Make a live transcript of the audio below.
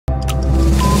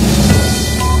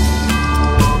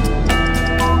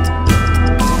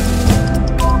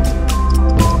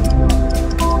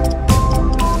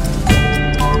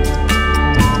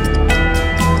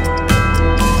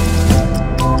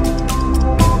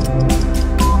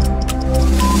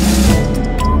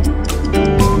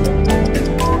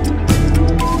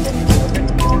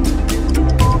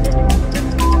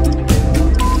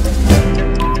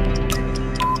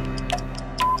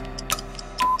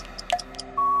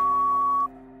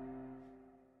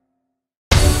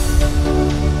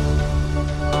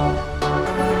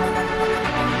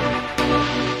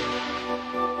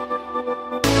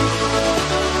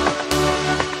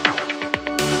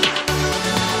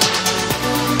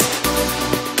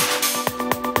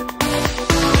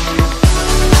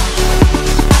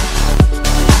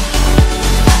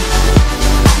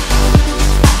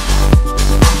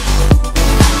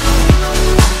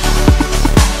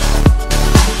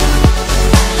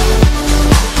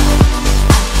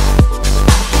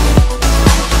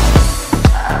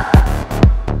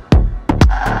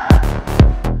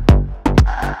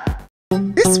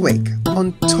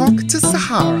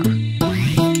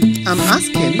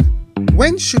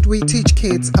When should we teach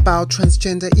kids about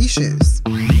transgender issues?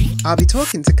 I'll be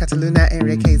talking to Kataluna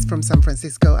Enriquez from San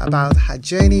Francisco about her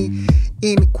journey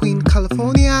in Queen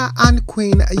California and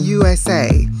Queen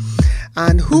USA.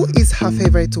 And who is her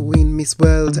favorite to win Miss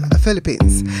World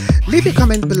Philippines? Leave a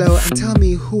comment below and tell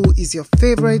me who is your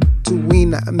favorite to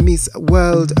win Miss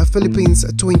World Philippines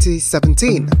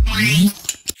 2017.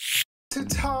 To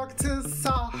talk to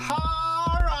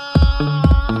Sahara.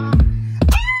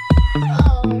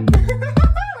 Oh.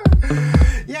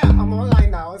 Yeah, I'm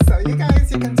online now. So you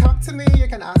guys, you can talk to me. You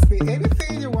can ask me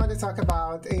anything you want to talk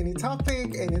about, any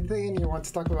topic, anything you want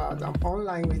to talk about. I'm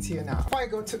online with you now.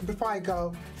 Before I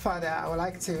go further, I would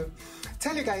like to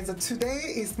tell you guys that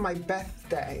today is my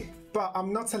birthday. But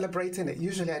I'm not celebrating it.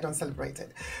 Usually I don't celebrate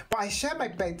it. But I share my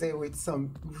birthday with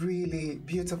some really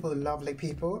beautiful, lovely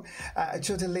people.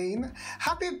 Jodeline.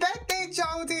 Happy birthday,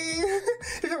 Jody!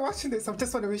 If you're watching this, I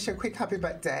just want to wish you a quick happy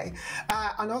birthday.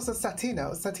 And also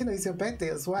Satino. Satino is your birthday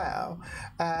as well.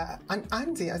 And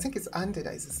Andy, I think it's Andy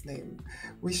that is his name.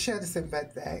 We share the same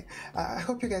birthday. I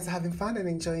hope you guys are having fun and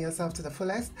enjoying yourself to the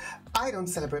fullest. I don't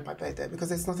celebrate my birthday because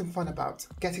there's nothing fun about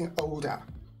getting older.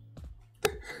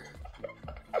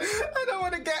 I don't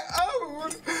want to get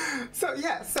old. So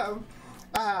yeah, so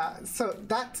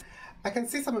that I can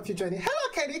see some of you joining. Hello,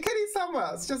 Kenny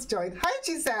Samuels just joined. Hi,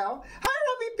 Giselle. Hi,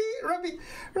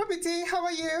 Robbie D. How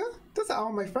are you? Those are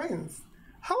all my friends.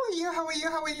 How are you? I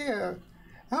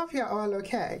hope you're all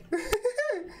okay.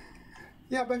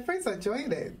 Yeah, my friends are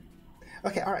joining.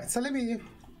 Okay, all right. So let me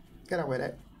get on with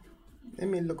it. Let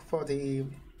me look for the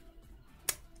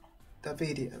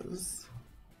videos.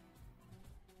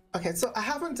 Okay, so I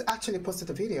haven't actually posted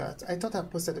a video. I thought I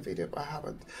posted a video, but I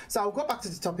haven't. So I'll go back to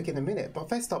the topic in a minute. But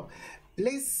first up,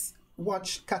 let's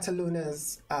watch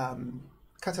Kataluna's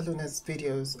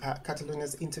videos,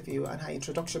 Kataluna's interview and her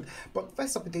introduction. But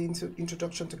first up, the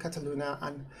introduction to Kataluna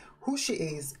and who she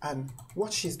is and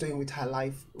what she's doing with her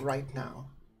life right now.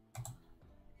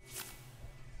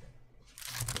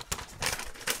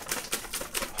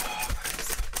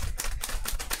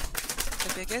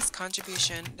 The biggest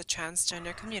contribution the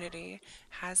transgender community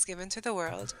has given to the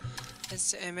world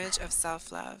is the image of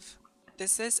self-love.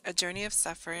 This is a journey of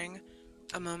suffering,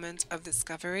 a moment of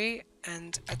discovery,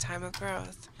 and a time of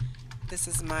growth. This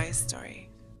is my story.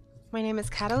 My name is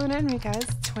Kataluna Enriquez,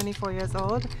 24 years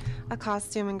old, a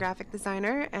costume and graphic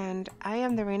designer, and I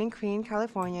am the reigning Queen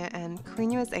California and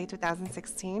Queen USA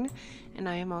 2016, and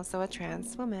I am also a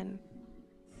trans woman.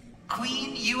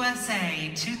 Queen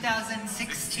USA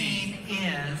 2016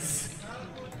 is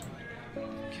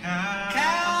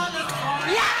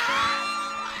California.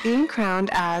 Being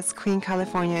crowned as Queen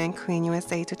California and Queen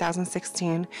USA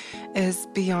 2016 is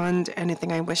beyond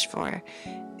anything I wish for.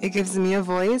 It gives me a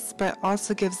voice, but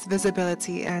also gives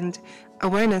visibility and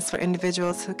awareness for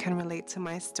individuals who can relate to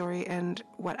my story and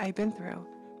what I've been through.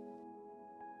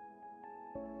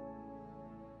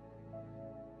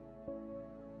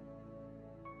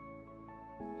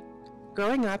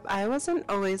 Growing up, I wasn't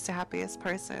always the happiest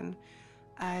person.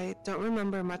 I don't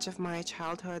remember much of my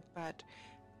childhood, but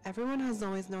everyone has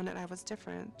always known that I was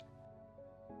different.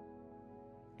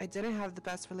 I didn't have the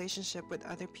best relationship with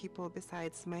other people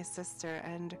besides my sister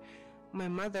and my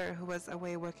mother, who was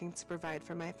away working to provide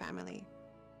for my family.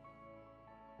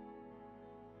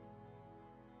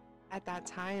 At that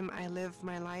time, I lived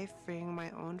my life freeing my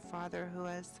own father, who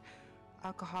was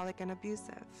alcoholic and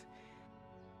abusive.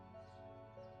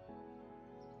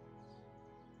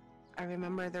 I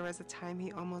remember there was a time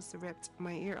he almost ripped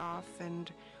my ear off, and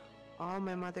all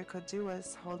my mother could do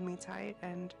was hold me tight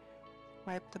and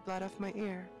wipe the blood off my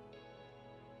ear.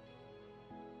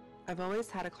 I've always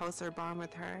had a closer bond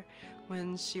with her.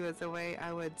 When she was away,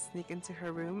 I would sneak into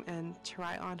her room and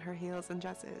try on her heels and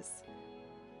dresses.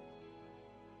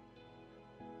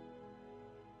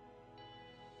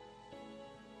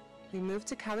 We moved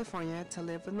to California to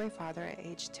live with my father at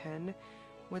age 10.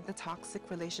 With the toxic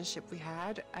relationship we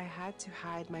had, I had to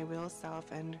hide my real self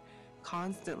and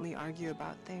constantly argue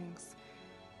about things.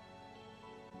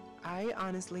 I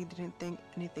honestly didn't think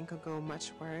anything could go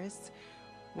much worse.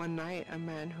 One night, a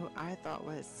man who I thought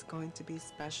was going to be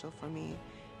special for me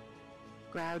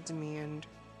grabbed me and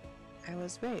I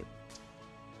was raped.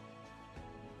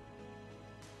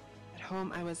 At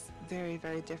home, I was very,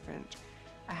 very different.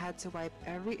 I had to wipe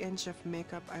every inch of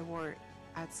makeup I wore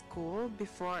at school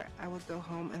before I would go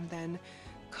home, and then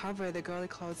cover the girly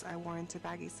clothes I wore into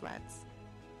baggy sweats.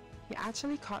 He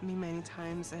actually caught me many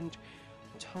times and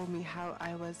told me how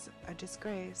I was a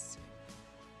disgrace.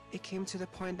 It came to the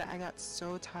point that I got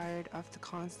so tired of the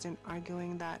constant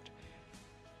arguing that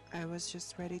I was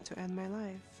just ready to end my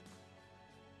life.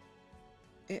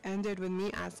 It ended with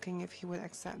me asking if he would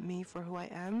accept me for who I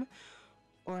am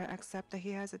or accept that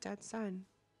he has a dead son.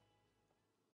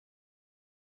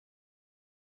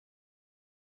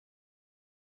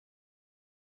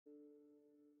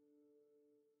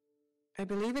 I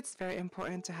believe it's very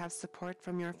important to have support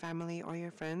from your family or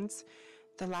your friends.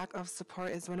 The lack of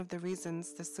support is one of the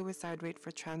reasons the suicide rate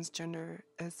for transgender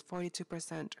is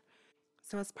 42%.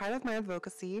 So as part of my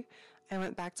advocacy, I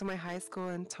went back to my high school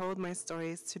and told my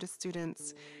stories to the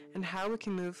students and how we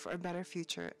can move for a better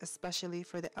future, especially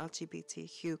for the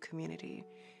LGBTQ community.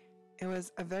 It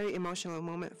was a very emotional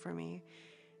moment for me.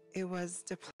 It was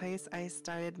the place I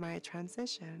started my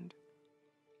transition.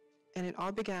 And it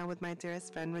all began with my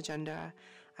dearest friend, Regenda,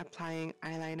 applying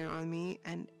eyeliner on me,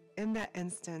 and in that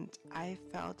instant, I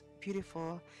felt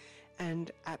beautiful and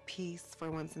at peace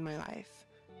for once in my life.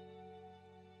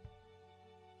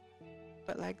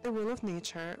 But like the rule of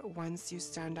nature, once you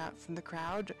stand out from the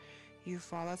crowd, you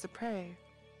fall as a prey.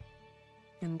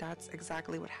 And that's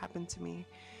exactly what happened to me.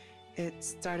 It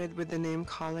started with the name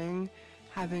calling,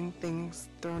 having things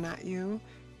thrown at you,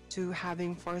 to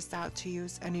having forced out to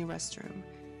use any restroom.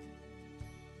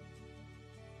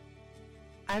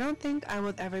 I don't think I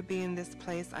would ever be in this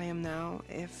place I am now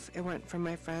if it weren't for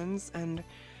my friends and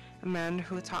a man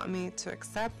who taught me to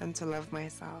accept and to love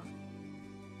myself.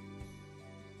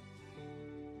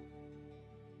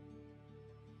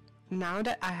 Now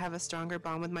that I have a stronger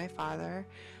bond with my father,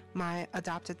 my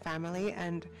adopted family,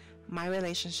 and my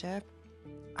relationship,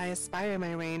 I aspire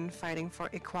my reign fighting for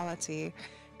equality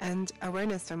and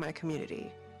awareness for my community.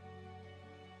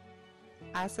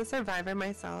 As a survivor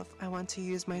myself, I want to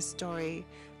use my story,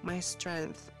 my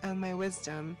strength, and my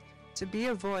wisdom to be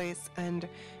a voice and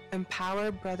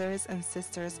empower brothers and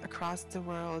sisters across the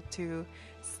world to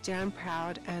stand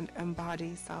proud and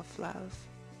embody self-love.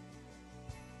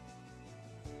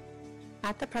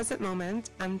 At the present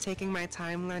moment, I'm taking my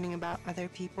time learning about other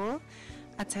people,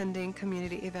 attending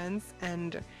community events,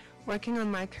 and working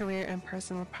on my career and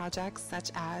personal projects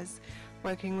such as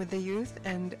working with the youth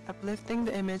and uplifting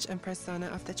the image and persona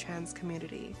of the trans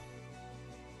community.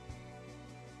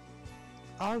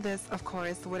 All this, of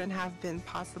course, wouldn't have been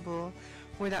possible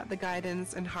without the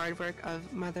guidance and hard work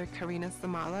of Mother Karina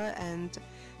Samala and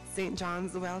St.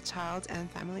 John's Well Child and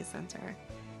Family Center.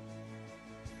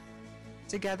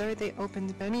 Together, they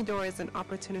opened many doors and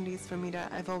opportunities for me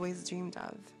that I've always dreamed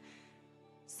of.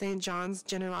 St. John's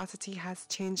generosity has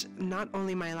changed not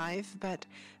only my life, but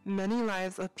many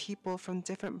lives of people from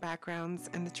different backgrounds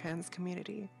in the trans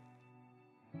community.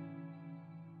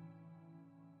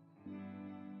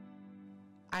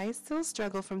 I still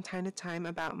struggle from time to time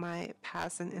about my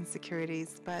past and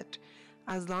insecurities, but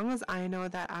as long as I know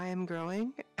that I am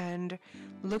growing and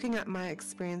looking at my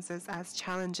experiences as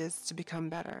challenges to become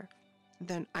better,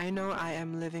 then I know I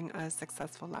am living a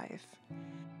successful life.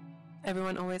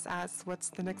 Everyone always asks, what's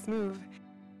the next move?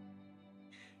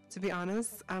 To be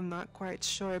honest, I'm not quite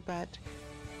sure, but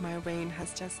my reign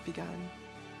has just begun.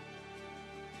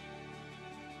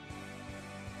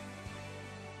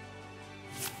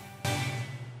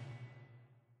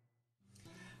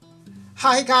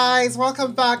 Hi guys,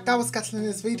 welcome back. That was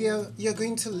Cataluna's video. You're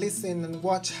going to listen and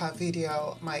watch her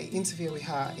video, my interview with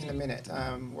her in a minute.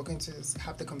 We're going to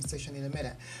have the conversation in a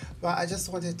minute. But I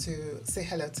just wanted to say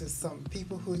hello to some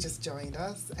people who just joined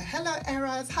us. Hello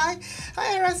Eras. Hi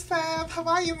Eras fam. How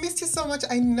are you? Missed you so much.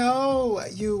 I know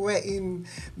you were in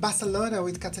Barcelona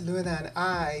with Kataluna and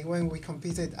I when we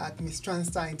competed at Miss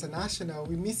Transtar International.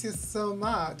 We miss you so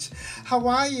much. How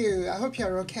are you? I hope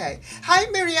you're okay. Hi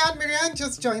Marianne. Marianne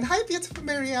just joined. Hi beautiful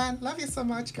Marianne, love you so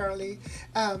much, girlie.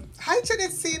 Hi,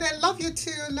 Janet Cena, love you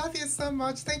too, love you so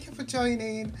much. Thank you for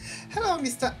joining. Hello,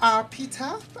 Mr. R.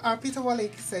 Peter. R. Peter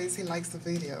Wallach says he likes the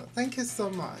video. Thank you so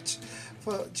much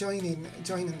for joining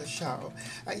the show.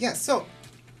 So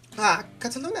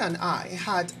Kataluna and I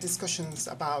had discussions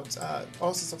about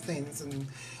all sorts of things, and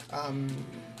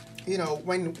you know,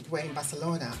 when we're in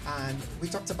Barcelona, and we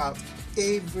talked about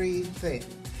everything.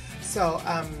 So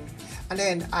and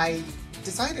then I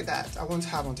decided that I want to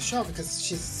have on the show because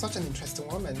she's such an interesting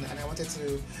woman, and I wanted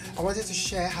to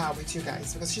share her with you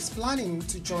guys because she's planning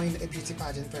to join a beauty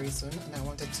pageant very soon, and I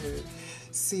wanted to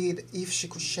see if she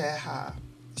could share her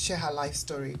life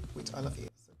story with all of you.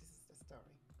 So this is the story.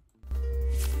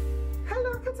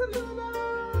 Hello,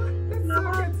 Kataluna. It's so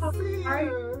good to see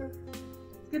you.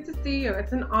 Good to see you.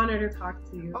 It's an honor to talk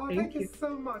to you. Oh, thank you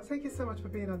so much. Thank you so much for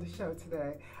being on the show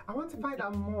today. I want to find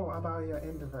out more about your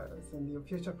endeavors and your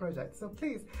future projects. So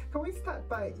please, can we start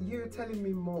by you telling me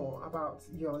more about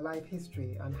your life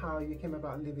history and how you came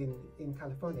about living in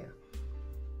California?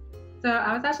 So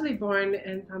I was actually born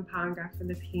in Pampanga,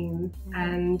 Philippines,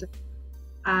 and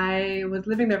I was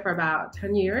living there for about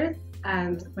 10 years,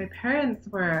 and my parents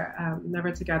were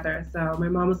never together. So my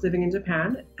mom was living in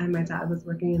Japan and my dad was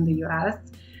working in the US.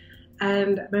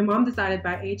 And my mom decided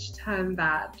by age 10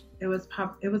 that it was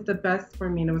the best for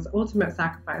me, and it was the ultimate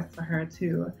sacrifice for her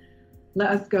to let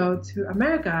us go to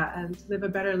America and to live a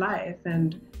better life.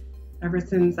 And ever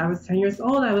since I was 10 years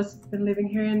old, I was been living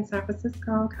here in San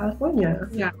Francisco, California.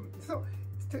 Yeah. So,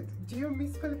 do you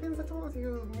miss Philippines at all? Do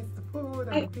you miss the food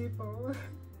and the people?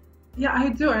 Yeah, I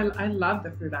do. I love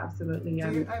the food, absolutely.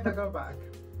 Do you ever go back?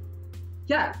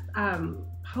 Yes,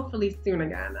 hopefully soon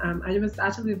again. I was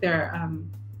actually there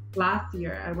last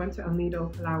year. I went to El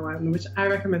Nido, Palawan, which I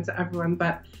recommend to everyone.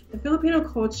 But the Filipino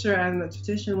culture and the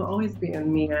tradition will always be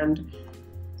in me, and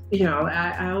you know,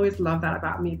 I always love that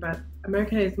about me. But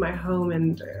America is my home,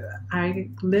 and I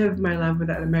live my love with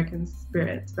that American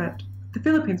spirit. But the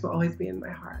Philippines will always be in my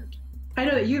heart. I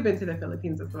know that you've been to the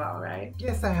Philippines as well, right?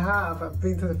 Yes, I have. I've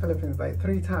been to the Philippines like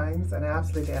 3 times, and I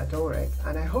absolutely adore it.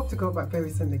 And I hope to go back very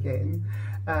soon again,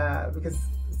 because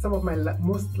some of my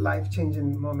most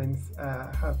life-changing moments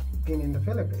have been in the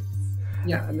Philippines.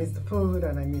 Yeah. I miss the food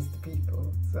and I miss the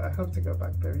people. So I hope to go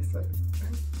back very soon.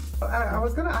 I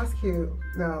was going to ask you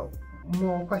now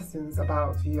more questions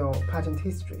about your pageant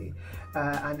history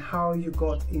and how you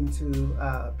got into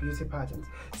beauty pageants.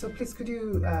 So please, could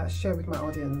you share with my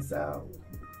audience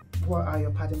what are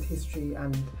your pageant history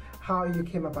and how you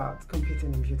came about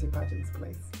competing in beauty pageants,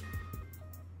 please?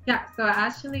 Yeah, so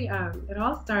actually it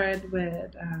all started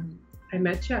with, I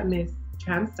met you at Miss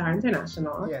TRANSGENDER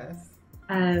International. Yes.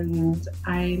 And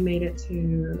I made it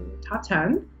to top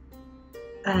 10.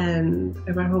 And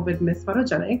I went home with Miss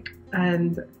Photogenic.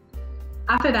 And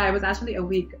after that, it was actually a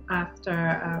week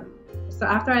after, so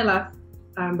after I left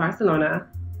Barcelona,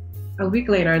 a week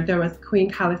later, there was Queen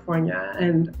California,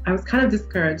 and I was kind of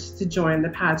discouraged to join the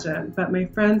pageant, but my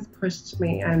friends pushed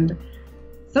me, and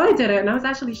so I did it, and I was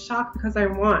actually shocked because I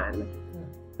won.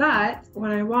 But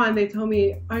when I won, they told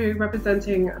me, "Are you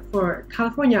representing for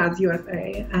California as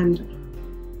USA?" And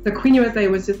the Queen USA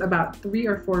was just about 3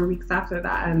 or 4 weeks after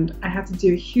that, and I had to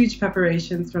do huge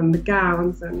preparations from the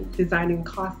gowns and designing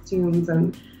costumes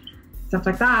and stuff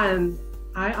like that. And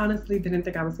I honestly didn't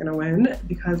think I was gonna win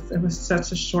because it was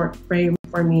such a short frame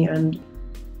for me. And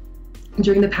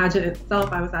during the pageant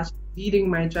itself, I was actually leading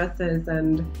my dresses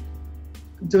and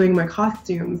doing my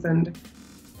costumes. And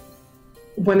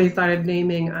when they started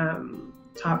naming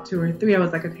top 2 or 3, I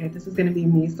was like, okay, this is gonna be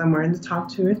me somewhere in the top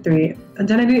 2 or 3. And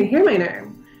then I didn't hear my name.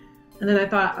 And then I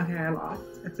thought, okay, I lost.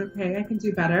 It's okay, I can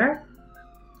do better.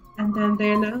 And then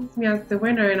they announced me as the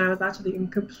winner, and I was actually in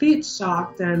complete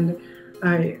shock. And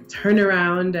I turned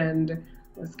around and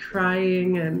was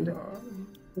crying and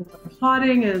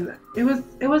applauding, and it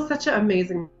was such an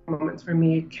amazing moment for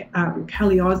me.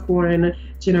 Kelly Osbourne,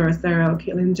 Gina Rosero,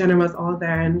 Caitlyn Jenner was all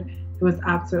there, and it was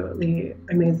absolutely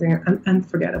amazing and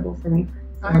unforgettable for me.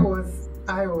 I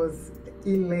was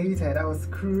elated. I was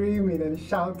screaming and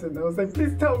shouting. I was like,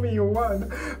 please tell me you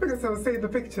won, because I was seeing the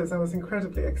pictures. I was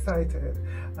incredibly excited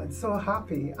and so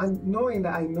happy, and knowing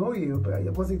that I know you, but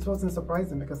it wasn't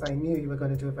surprising because I knew you were going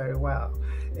to do very well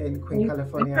in Queen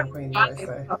California and Queen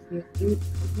USA.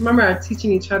 Remember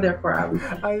teaching each other for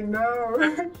I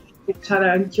know each other,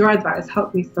 and your advice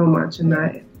helped me so much, and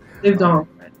I lived on.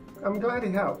 I'm glad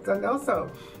it helped. And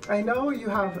also, I know you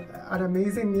have an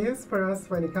amazing news for us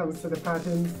when it comes to the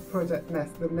pageant project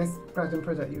the next pageant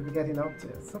project you'll be getting up to.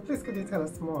 So please, could you tell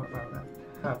us more about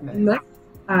that? Next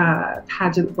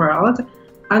pageant world,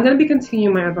 I'm going to be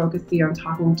continuing my advocacy on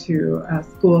talking to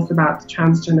schools about the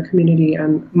transgender community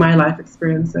and my life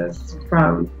experiences,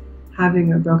 from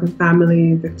having a broken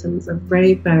family, victims of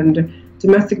rape and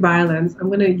domestic violence. I'm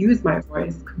going to use my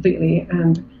voice completely,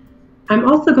 and I'm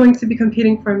also going to be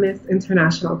competing for Miss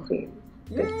International Queen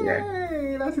this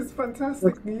year. That is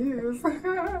fantastic news.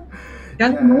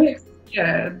 That's really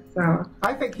excited. So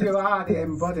I think you are the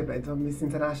embodiment of Miss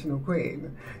International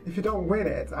Queen. If you don't win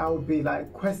it, I would be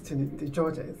like questioning the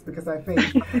judges, because I think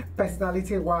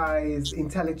personality-wise,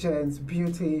 intelligence,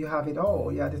 beauty, you have it all.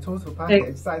 You are the total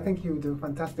package. So I think you do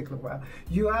fantastically well.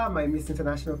 You are my Miss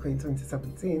International Queen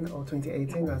 2017 or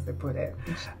 2018, as they put it.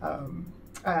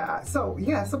 So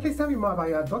please tell me more about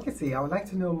your advocacy. I would like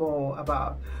to know more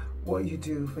about what you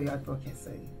do for your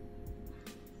advocacy.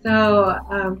 So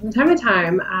from time to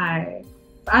time,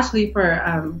 actually for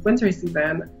winter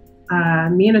season,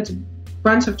 me and a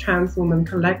bunch of trans women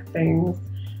collect things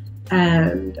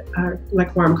and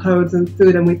like warm clothes and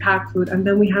food, and we pack food, and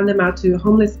then we hand them out to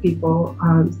homeless people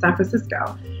in San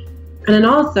Francisco. And then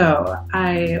also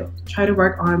I try to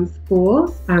work on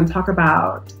schools and talk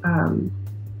about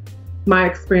my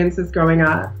experiences growing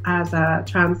up as a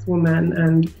trans woman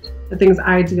and the things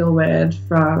I deal with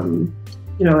from,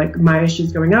 you know, like my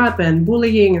issues growing up and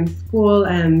bullying in school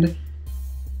and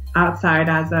outside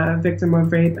as a victim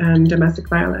of rape and domestic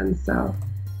violence.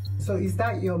 So is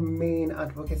that your main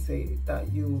advocacy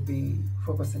that you will be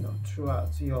focusing on throughout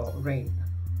your reign?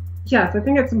 Yes, I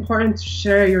think it's important to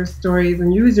share your stories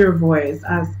and use your voice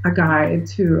as a guide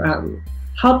to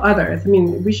help others. I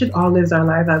mean, we should all live our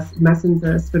lives as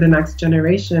messengers for the next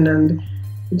generation, and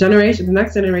the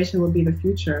next generation will be the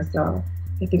future. So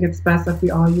I think it's best if we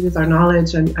all use our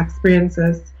knowledge and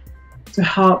experiences to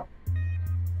help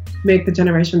make the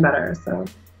generation better. So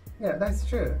yeah, that's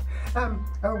true.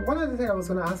 One other thing I was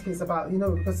going to ask you is about, you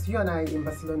know, because you and I in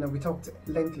Barcelona, we talked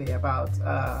lengthily about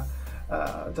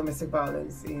domestic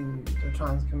violence in the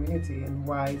trans community and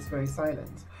why it's very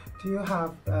silent. Do you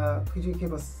have, could you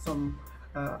give us some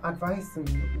advice on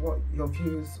what your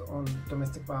views on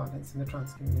domestic violence in the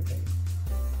trans community?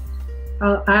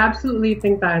 I absolutely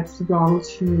think that it's wrong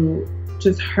to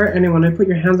just hurt anyone or put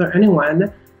your hands on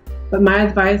anyone. But my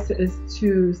advice is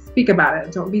to speak about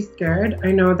it. Don't be scared.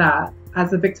 I know that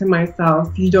as a victim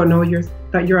myself, you don't know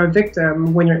that you're a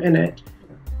victim when you're in it.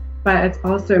 But it's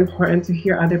also important to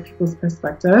hear other people's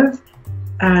perspectives,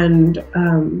 and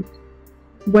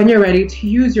when you're ready, to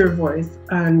use your voice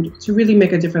and to really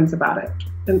make a difference about it.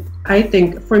 And I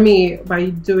think for me,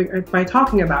 by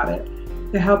talking about it,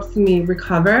 it helps me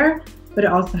recover, but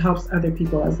it also helps other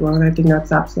people as well. And I think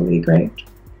that's absolutely great.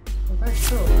 Well, that's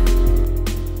cool.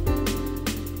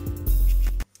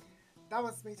 That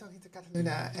was me talking to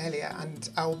Kataluna earlier, and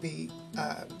I will be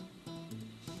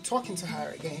talking to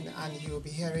her again, and you will be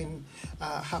hearing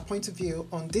her point of view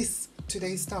on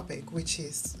today's topic, which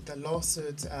is the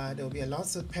lawsuit. There will be a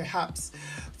lawsuit perhaps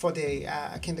for the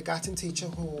kindergarten teacher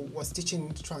who was teaching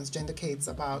transgender kids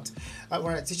about,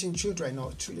 teaching children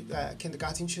or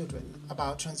kindergarten children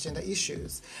about transgender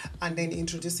issues, and then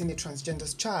introducing a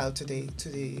transgender child to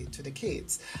the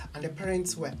kids, and the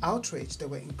parents were outraged. They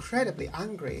were incredibly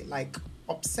angry, like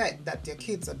upset that their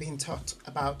kids are being taught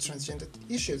about transgender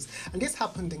issues, and this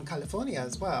happened in California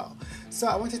as well. So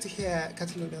I wanted to hear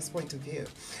Cataluna's point of view,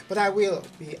 but I will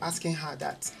be asking her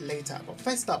that later. But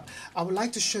first up, I would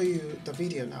like to show you the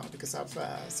video now, because I've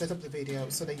set up the video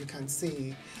so that you can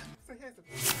see. So here's the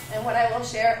video. And what I will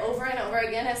share over and over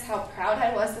again is how proud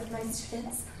I was of my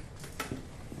students.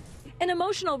 An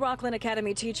emotional Rockland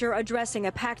Academy teacher addressing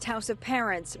a packed house of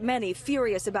parents, many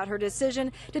furious about her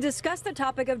decision to discuss the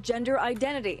topic of gender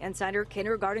identity inside her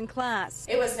kindergarten class.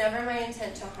 It was never my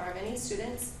intent to harm any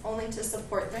students, only to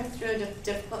support them through a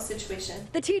difficult situation.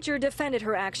 The teacher defended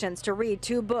her actions to read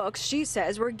 2 books she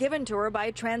says were given to her by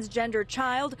a transgender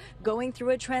child going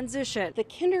through a transition. The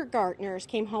kindergartners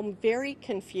came home very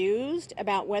confused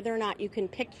about whether or not you can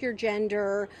pick your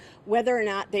gender, whether or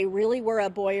not they really were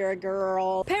a boy or a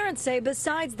girl. Parents say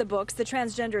besides the books, the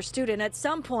transgender student at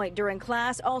some point during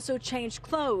class also changed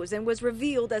clothes and was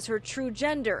revealed as her true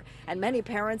gender. And many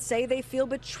parents say they feel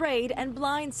betrayed and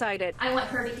blindsided. I want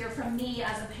her to hear from me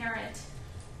as a parent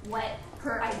what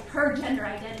her gender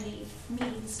identity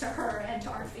means to her and to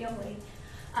our family.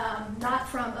 Not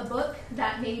from a book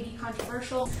that may be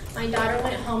controversial. My daughter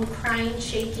went home crying,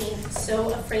 shaking,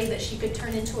 so afraid that she could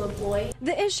turn into a boy.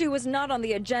 The issue was not on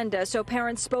the agenda, so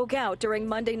parents spoke out during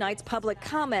Monday night's public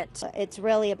comment. It's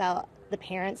really about the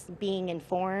parents being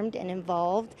informed and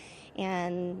involved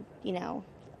and, you know,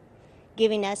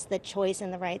 giving us the choice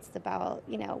and the rights about,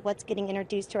 you know, what's getting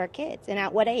introduced to our kids and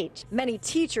at what age. Many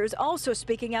teachers also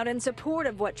speaking out in support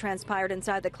of what transpired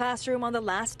inside the classroom on the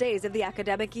last days of the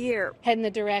academic year. Head in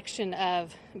the direction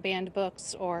of banned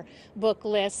books or book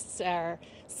lists or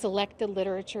selected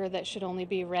literature that should only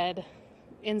be read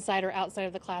inside or outside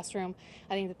of the classroom.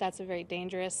 I think that that's a very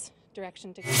dangerous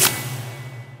direction to go.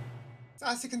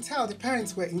 As you can tell, the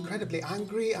parents were incredibly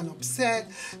angry and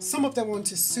upset. Some of them want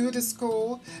to sue the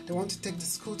school, they want to take the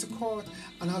school to court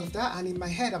and all of that. And in my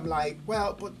head, I'm like,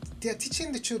 well, but they're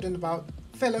teaching the children about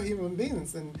fellow human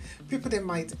beings and people they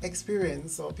might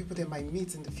experience or people they might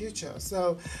meet in the future.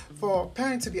 So for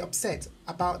parents to be upset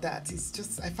about that, it's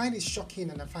just, I find it shocking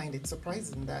and I find it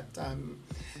surprising that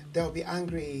they'll be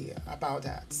angry about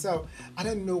that. So I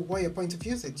don't know what your point of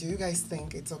view is. Do you guys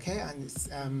think it's okay?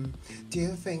 And do you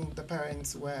think the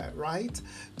parents were right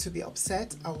to be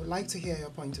upset? I would like to hear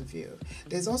your point of view.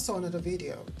 There's also another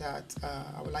video that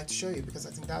I would like to show you, because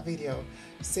I think that video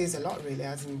says a lot really,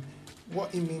 as in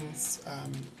what it means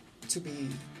to be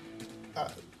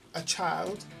a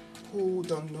child who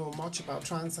don't know much about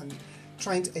trans and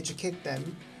trying to educate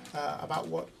them about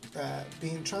what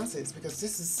being trans is, because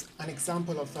this is an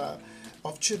example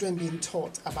of children being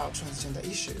taught about transgender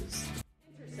issues.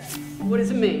 sex. What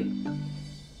does it mean?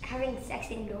 Having sex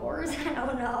indoors? I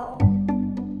don't know.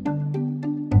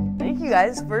 Thank you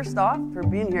guys, first off, for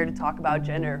being here to talk about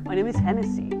gender. My name is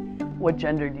Hennessy. What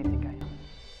gender do you think I am?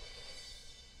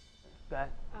 Go ahead.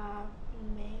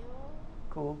 Male.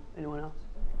 Cool. Anyone else?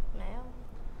 Male.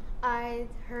 I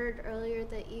heard earlier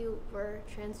that you were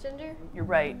transgender. You're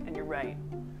right, and you're right.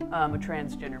 I'm a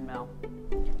transgender male.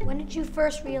 When did you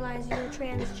first realize you were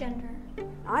transgender?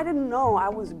 I didn't know I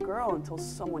was a girl until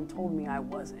someone told me I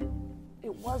wasn't.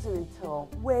 It wasn't until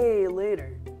way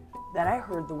later that I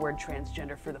heard the word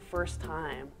transgender for the first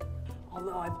time,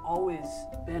 although I've always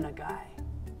been a guy.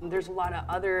 There's a lot of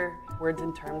other words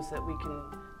and terms that we can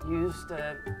use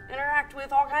to interact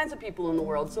with all kinds of people in the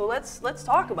world, so let's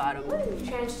talk about them.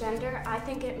 Transgender, I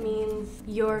think it means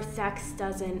your sex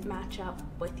doesn't match up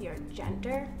with your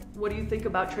gender. What do you think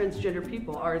about transgender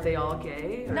people? Are they all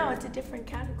gay? Or? No, it's a different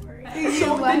category.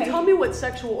 So then tell me what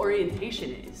sexual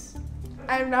orientation is.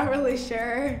 I'm not really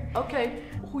sure. Okay,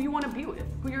 who you want to be with,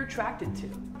 who you're attracted to.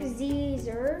 Z,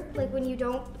 Zer, like when you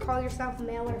don't call yourself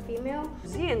male or female.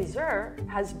 Z and Zer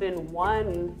has been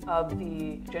one of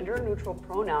the gender-neutral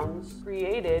pronouns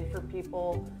created for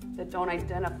people that don't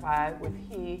identify with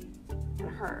he and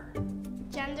her.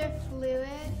 Gender fluid,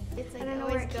 it's like I don't know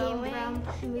where it came from.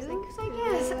 Moose, I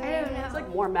guess. I don't know. It's like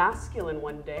more masculine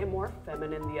one day, more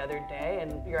feminine the other day,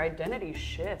 and your identity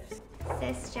shifts.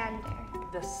 Cisgender.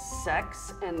 The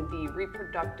sex and the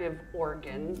reproductive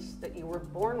organs that you were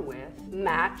born with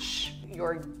match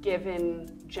your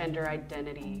given gender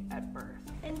identity at birth.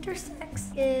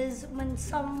 Intersex is when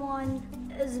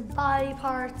someone's body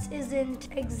parts isn't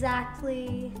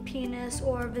exactly penis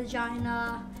or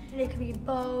vagina. It can be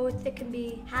both, it can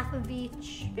be half of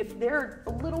each. If they're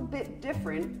a little bit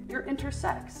different, you're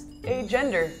intersex.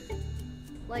 Agender.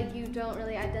 Like you don't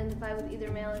really identify with either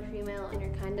male or female and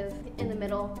you're kind of in the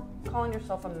middle. Calling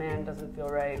yourself a man doesn't feel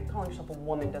right. Calling yourself a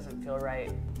woman doesn't feel right.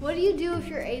 What do you do if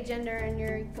you're agender and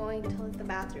you're going to the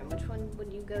bathroom? Which one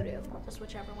would you go to? Just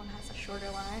whichever one has a shorter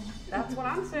line. That's what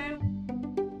I'm saying.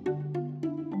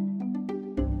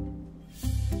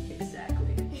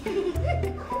 Exactly.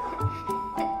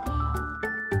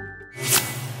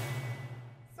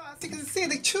 You can see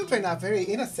the children are very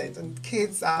innocent and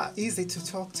kids are easy to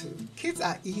talk to. Kids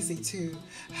are easy to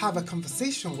have a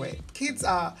conversation with.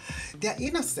 They're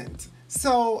innocent.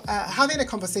 So having a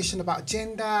conversation about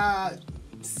gender,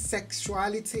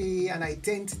 sexuality and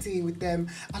identity with them,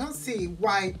 I don't see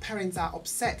why parents are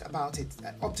upset about it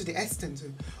up to the extent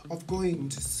of going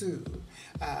to sue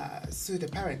the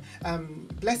parent.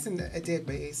 Blessing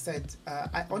Adebe said,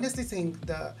 I honestly think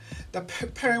the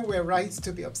parent were right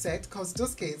to be upset because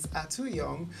those kids are too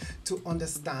young to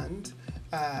understand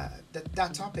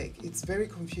that topic. It's very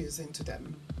confusing to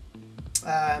them.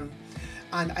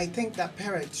 And I think that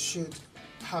parents should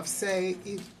have say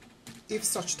if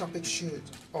such topics should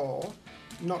or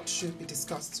not should be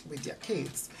discussed with their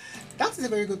kids. That is a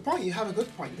very good point. You have a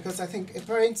good point, because I think a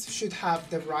parent should have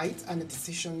the right and the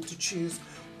decision to choose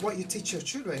what you teach your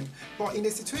children. But in a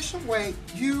situation where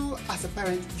you as a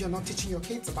parent, you're not teaching your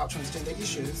kids about transgender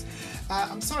issues,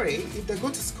 I'm sorry, if they go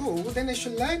to school, then they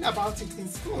should learn about it in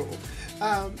school.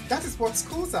 That is what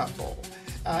schools are for.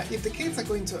 If the kids are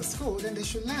going to a school, then they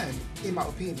should learn, in my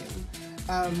opinion.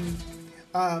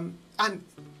 And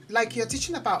like you're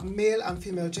teaching about male and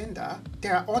female gender,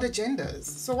 there are other genders.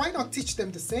 So why not teach them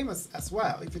the same as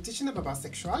well? If you're teaching them about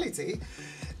sexuality,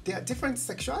 there are different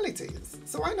sexualities.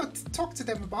 So why not talk to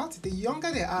them about it? The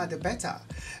younger they are, the better.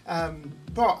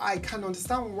 But I can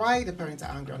understand why the parents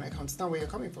are angry, and I can understand where you're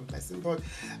coming from, Blessing. But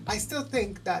I still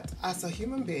think that as a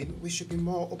human being, we should be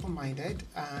more open-minded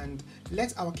and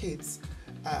let our kids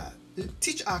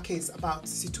teach our kids about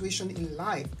situation in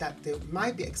life that they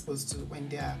might be exposed to when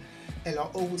they're a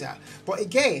lot older. But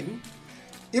again,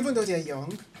 even though they're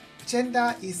young,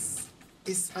 gender is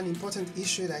an important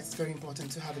issue that's very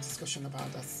important to have a discussion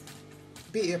about, us,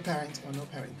 be a parent or no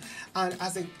parent. And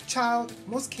as a child,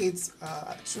 most kids,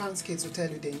 trans kids will tell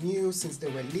you they knew since they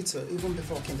were little, even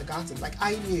before kindergarten. Like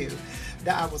I knew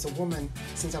that I was a woman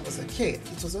since I was a kid.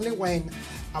 It was only when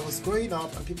I was growing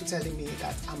up and people telling me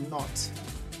that I'm not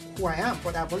who I am,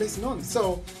 but I've always known.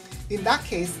 So in that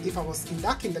case, if I was in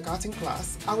that kindergarten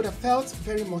class, I would have felt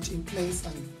very much in place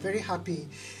and very happy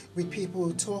with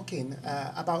people talking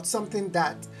about something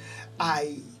that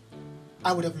I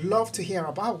would have loved to hear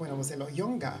about when I was a lot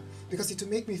younger, because it would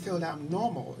make me feel that I'm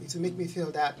normal. It would make me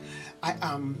feel that I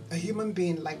am a human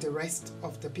being like the rest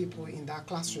of the people in that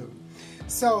classroom.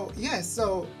 So yeah,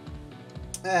 so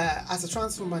as a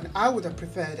trans woman, I would have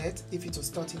preferred it if it was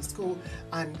taught in school,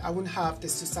 and I wouldn't have the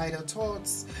suicidal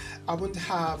thoughts. I wouldn't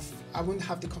have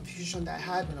the confusion that I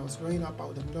had when I was growing up. I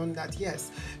would have known that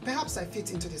yes, perhaps I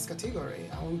fit into this category.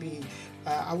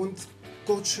 I wouldn't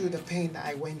go through the pain that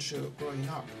I went through growing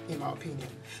up, in my opinion.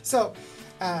 So.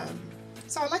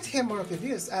 So I'd like to hear more of your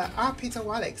views. R. Peter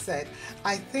Wallach said,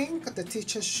 I think the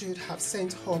teacher should have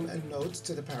sent home a note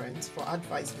to the parents for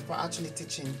advice before actually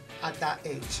teaching at that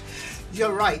age.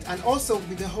 You're right. And also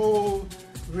with the whole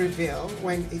reveal,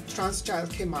 when a trans child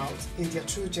came out in their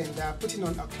true gender, putting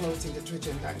on a clothes in the true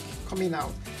gender, and coming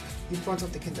out in front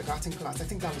of the kindergarten class, I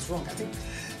think that was wrong. I think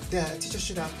the teacher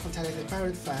should have contacted the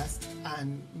parent first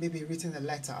and maybe written a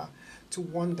letter to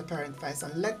warn the parent first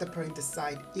and let the parent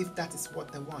decide if that is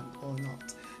what they want or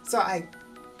not. So I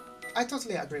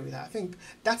totally agree with that. I think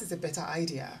that is a better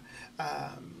idea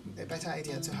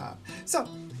to have. So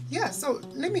yeah, so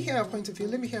let me hear your point of view.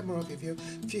 Let me hear more of your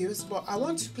views. But I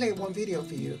want to play one video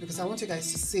for you because I want you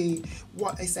guys to see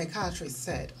what a psychiatrist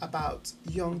said about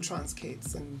young trans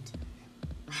kids and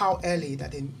how early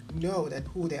that they know that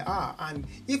who they are, and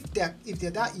if they're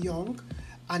that young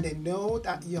and they know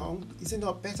that young, is it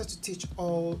not better to teach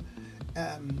all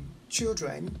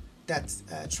children that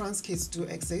trans kids do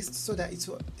exist, so that it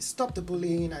will stop the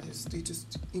bullying and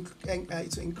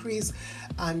it will increase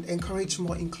and encourage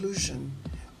more inclusion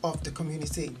of the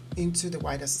community into the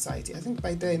wider society. I think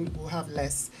by then we'll have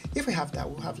less, if we have that,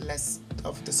 we'll have less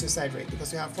of the suicide rate,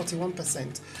 because we have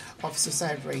 41% of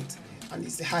suicide rate, and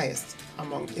it's the highest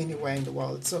among anywhere in the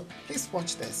world. So please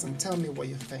watch this and tell me what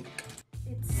you think.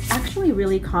 It's actually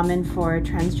really common for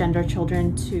transgender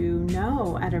children to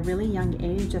know at a really young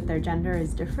age that their gender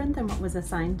is different than what was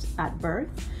assigned at birth.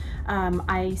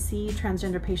 I see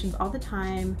transgender patients all the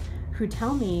time who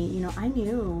tell me, you know, I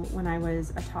knew when I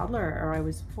was a toddler or I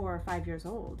was 4 or 5 years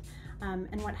old.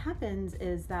 And what happens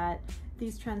is that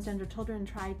these transgender children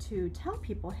try to tell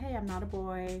people, hey, I'm not a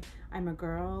boy, I'm a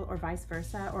girl, or vice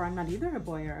versa, or I'm not either a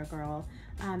boy or a girl,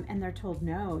 and they're told,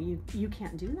 no, you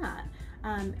can't do that.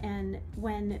 And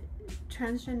when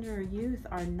transgender youth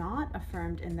are not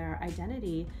affirmed in their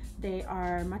identity, they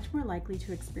are much more likely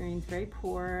to experience very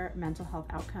poor mental health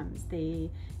outcomes. They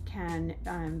can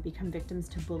become victims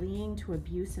to bullying, to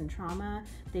abuse and trauma.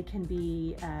 They can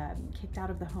be kicked out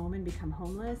of the home and become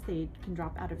homeless. They can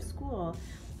drop out of school.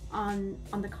 On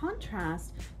the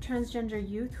contrast, transgender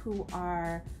youth who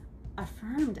are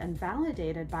affirmed and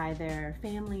validated by their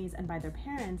families and by their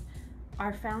parents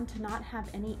are found to not have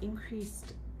any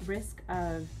increased risk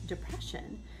of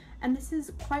depression. And this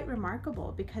is quite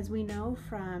remarkable because we know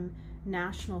from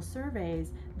national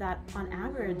surveys that on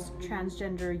average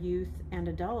transgender youth and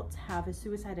adults have a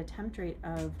suicide attempt rate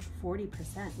of 40%,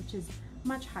 which is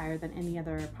much higher than any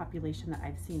other population that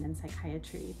I've seen in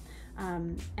psychiatry.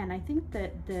 And I think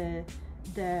that the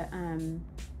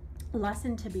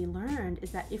lesson to be learned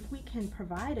is that if we can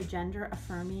provide a gender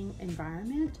affirming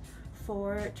environment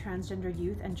for transgender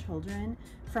youth and children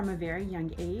from a very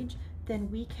young age, then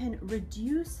we can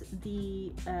reduce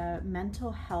the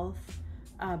mental health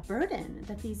burden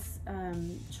that these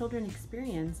children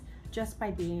experience just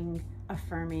by being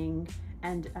affirming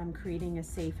and creating a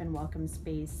safe and welcome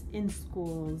space in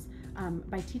schools,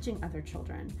 by teaching other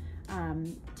children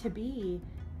to be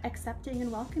accepting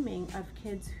and welcoming of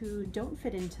kids who don't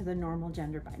fit into the normal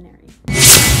gender binary.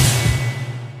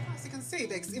 As you can see,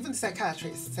 even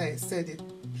psychiatrists said it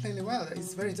plainly well.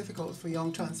 It's very difficult for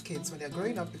young trans kids when they're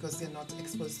growing up because they're not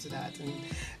exposed to that, and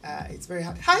it's very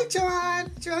hard. Hi,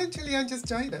 Joanne! Joanne Julian just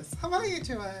joined us. How are you,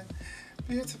 Joanne?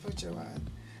 Beautiful, Joanne.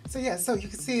 So yeah, so you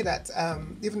can see that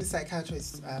even the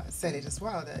psychiatrists said it as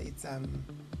well, that it's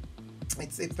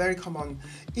very common.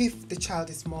 If the child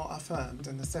is more affirmed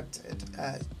and accepted,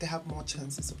 they have more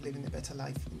chances of living a better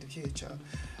life in the future.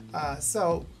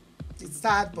 So it's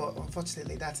sad, but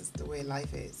unfortunately that is the way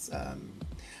life is.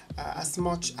 As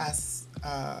much as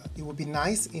it would be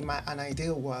nice in an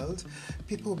ideal world,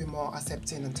 people will be more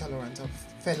accepting and tolerant of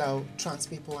fellow trans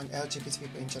people and LGBT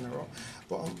people in general.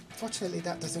 But unfortunately,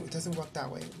 that doesn't work that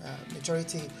way.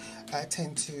 Majority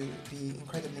tend to be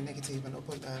incredibly negative and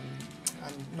open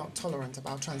and not tolerant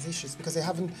about trans issues because they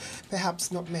haven't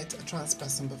perhaps not met a trans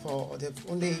person before, or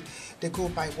they go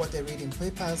by what they read in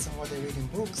papers and what they read in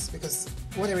books, because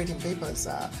what they read in papers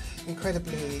are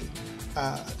incredibly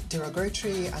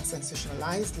derogatory and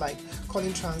sensationalized, like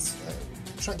calling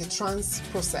the trans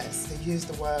process, they use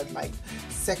the word like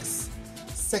sex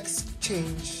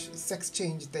change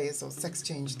this or sex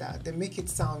change that. They make it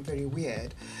sound very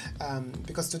weird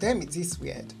because to them it is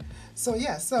weird. So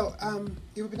yeah, so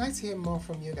it would be nice to hear more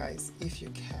from you guys if you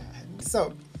can.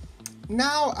 So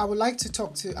now I would like to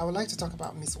talk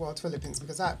about Miss World Philippines,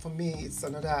 because that, for me, it's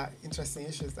another interesting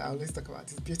issue that I always talk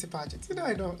about, is beauty pageants. You know,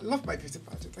 I love my beauty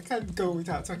pageants. I can't go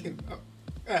without talking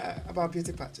about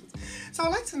beauty pageants. So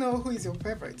I'd like to know, who is your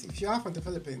favorite? If you are from the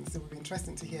Philippines, it would be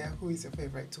interesting to hear who is your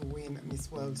favorite to win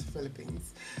Miss World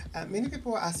Philippines. Many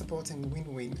people are supporting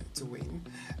Win-Win to win,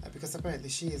 because apparently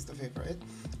she is the favorite.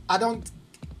 I don't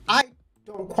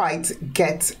quite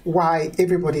get why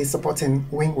everybody is supporting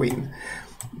Win-Win,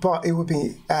 but it would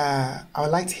be, I would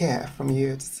like to hear from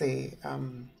you to say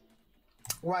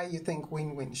why you think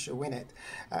Win-Win should win it.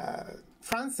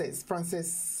 Francis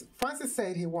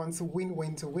said he wants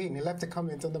Win-Win to win. He left a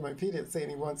comment under my video saying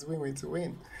he wants Win-Win to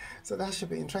win. So that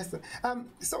should be interesting.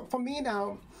 So for me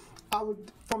now,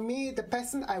 the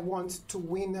person I want to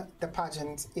win the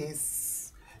pageant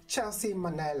is Chelsea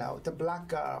Manelo, the black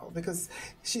girl, because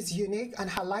she's unique and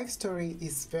her life story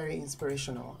is very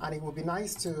inspirational. And it would be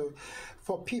nice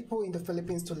for people in the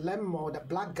Philippines to learn more that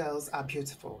black girls are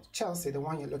beautiful. Chelsea, the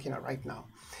one you're looking at right now.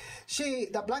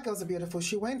 The black girls are beautiful.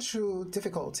 She went through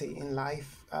difficulty in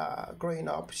life growing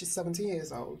up. She's 17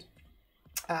 years old.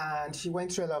 And she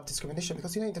went through a lot of discrimination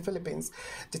because, you know, in the Philippines,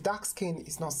 the dark skin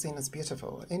is not seen as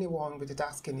beautiful. Anyone with the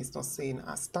dark skin is not seen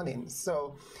as stunning.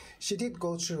 So she did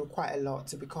go through quite a lot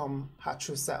to become her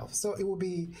true self. So it would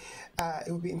be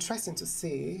interesting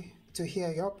to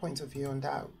hear your point of view on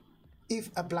that. If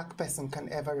a black person can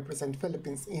ever represent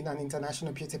Philippines in an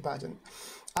international beauty pageant.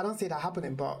 I don't see that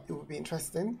happening, but it would be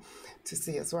interesting to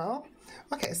see as well.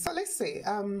 Okay, so let's see.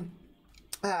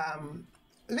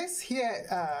 Let's hear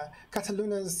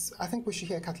Kataluna's. I think we should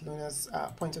hear Kataluna's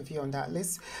point of view on that.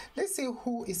 Let's see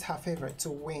who is her favorite to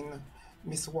win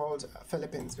Miss World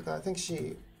Philippines, because I think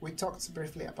we talked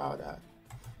briefly about that.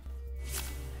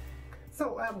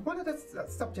 So one of the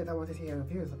subjects I wanted to hear your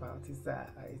views about is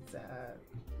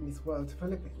Miss World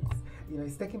Philippines. You know,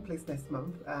 it's taking place next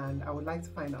month, and I would like to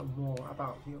find out more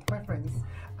about your preference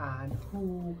and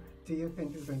who do you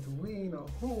think is going to win, or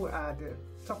who are the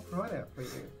top runner for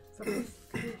you. So please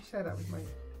share that with my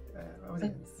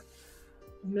audience.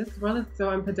 Miss World is so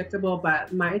unpredictable,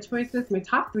 but my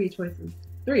top three choices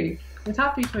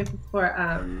for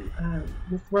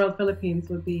Miss World Philippines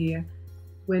would be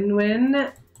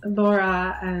Win-Win,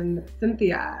 Laura, and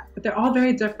Cynthia, but they're all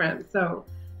very different. So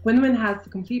Win-Win has the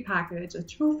complete package, a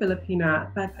true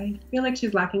Filipina, but I feel like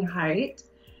she's lacking height.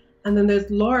 And then there's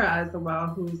Laura as well,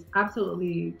 who's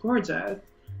absolutely gorgeous.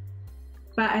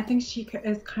 But I think she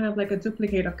is kind of like a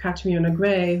duplicate of Katrina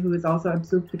Gray, who is also a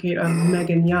duplicate of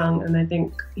Megan Young. And I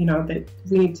think, you know, that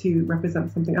we need to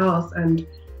represent something else. And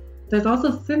there's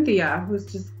also Cynthia, who's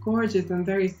just gorgeous and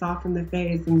very soft in the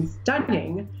face and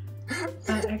stunning.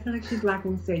 But I feel like she's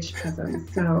lacking stage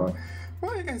presence. So why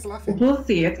are you guys laughing? We'll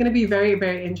see. It's going to be very,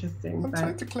 very interesting. I'm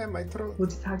trying to clear my throat. We'll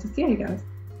just have to see, I guess.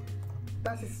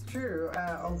 That is true.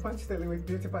 Unfortunately, with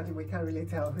beauty pageant, we can't really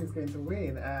tell who's going to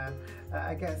win.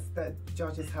 I guess that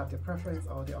judges have their preference,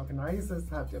 or the organizers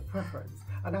have their preference,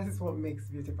 and that is what makes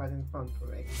beauty pageant fun for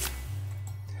me.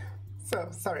 So,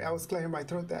 sorry, I was clearing my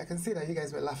throat there. I can see that you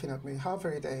guys were laughing at me. How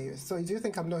very dare you? So, do you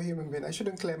think I'm not a human being? I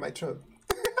shouldn't clear my throat.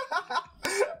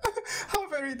 How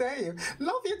very dare you?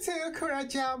 Love you too,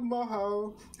 Kuraja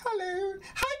Moho. Hello.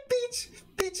 Hi,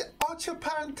 Peach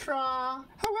Ochopantra.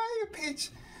 How are you,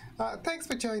 Peach? Thanks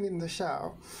for joining the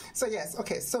show. So yes,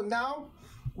 okay, so now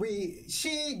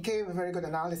she gave a very good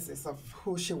analysis of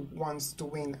who she wants to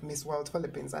win Miss World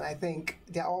Philippines, and I think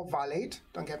they're all valid,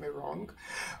 don't get me wrong.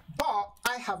 But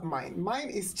I have mine. Mine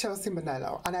is Chelsea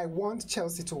Manelo, and I want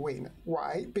Chelsea to win.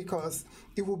 Why? Because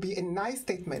it will be a nice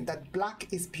statement that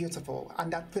black is beautiful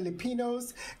and that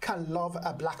Filipinos can love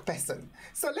a black person.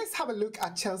 So let's have a look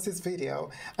at Chelsea's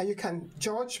video, and you can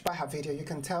judge by her video, you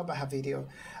can tell by her video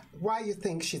why you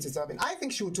think she's deserving. I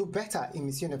think she will do better in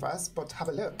Miss Universe, but have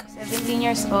a look. 17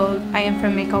 years old, I am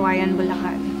from Mekawayan,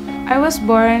 Bulacan. I was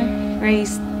born,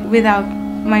 raised without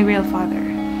my real father.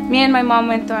 Me and my mom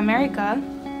went to America,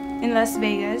 in Las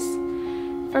Vegas,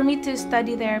 for me to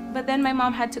study there. But then my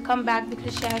mom had to come back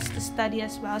because she has to study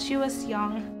as well. She was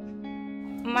young.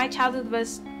 My childhood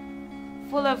was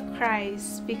full of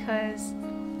cries because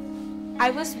I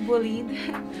was bullied.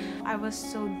 I was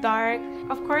so dark.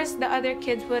 Of course, the other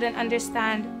kids wouldn't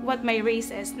understand what my race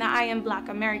is, na I am Black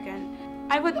American.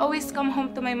 I would always come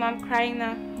home to my mom crying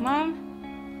na, Mom,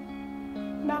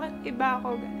 bakit iba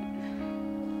ako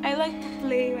ganun? I liked to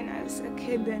play when I was a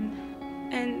kid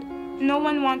and no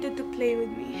one wanted to play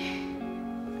with me.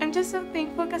 I'm just so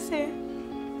thankful kasi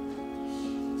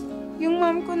yung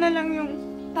mom ko na lang yung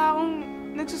taong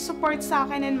nagsusupport sa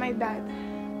akin and my dad.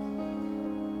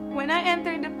 When I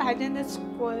entered the pageant at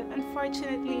school,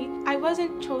 unfortunately, I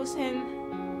wasn't chosen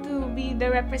to be the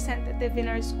representative in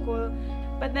our school.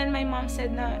 But then my mom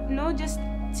said, no, just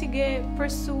sige,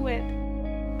 pursue it.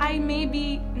 I may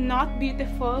be not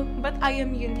beautiful, but I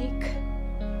am unique.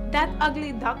 That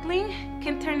ugly duckling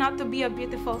can turn out to be a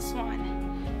beautiful swan.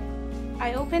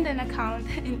 I opened an account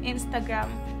in Instagram.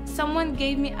 Someone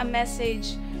gave me a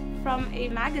message from a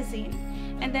magazine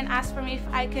and then asked for me if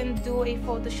I can do a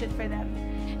photo shoot for them.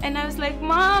 And I was like,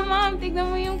 Mom, tignan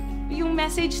mo yung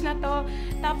message na to.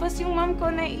 Tapos yung mom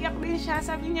ko, naiiyak din siya.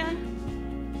 Sabi niya,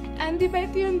 Andy, ba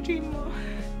ito yung dream mo?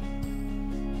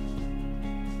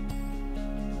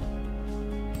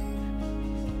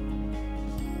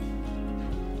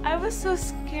 I was so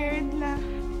scared na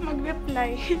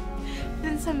mag-reply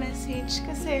dun sa message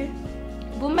kasi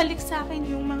bumalik sa akin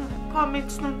yung mga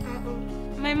comments ng tao.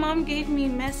 My mom gave me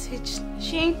a message.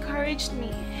 She encouraged me.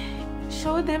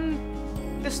 Show them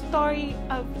the story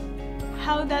of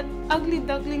how that ugly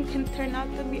duckling can turn out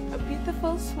to be a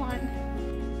beautiful swan.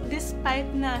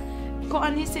 Despite na kung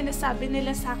ano yung sinasabi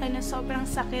nila sa akin na sobrang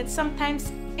sakit,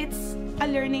 sometimes it's a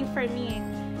learning for me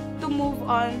to move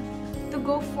on, to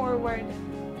go forward.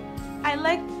 I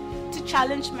like to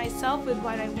challenge myself with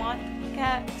what I want.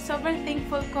 Kaya sobrang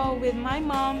thankful ko with my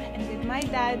mom and with my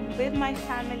dad, with my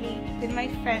family, with my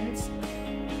friends.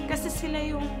 Kasi sila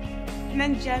yung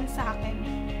nandyan sa akin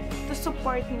to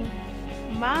support me.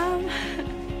 Mom,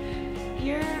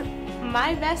 you're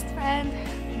my best friend,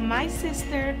 my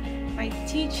sister, my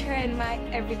teacher, and my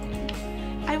everything.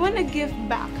 I want to give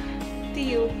back to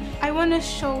you. I want to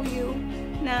show you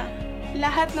na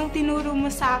lahat ng tinuro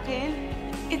mo sa akin,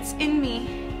 it's in me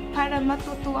para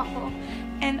matuto ako.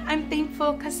 And I'm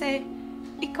thankful kasi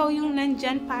ikaw yung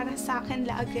nandyan para sa akin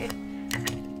lagi.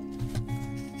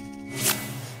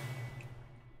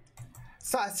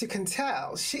 So as you can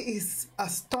tell, she is a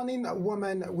stunning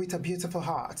woman with a beautiful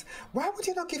heart. Why would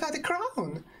you not give her the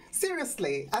crown?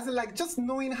 Seriously, as in like just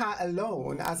knowing her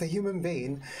alone as a human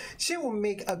being, she will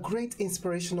make a great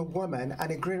inspirational woman and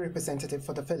a great representative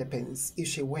for the Philippines if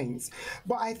she wins.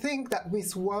 But I think that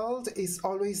Miss World is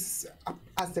always,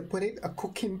 as they put it, a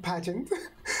cooking pageant.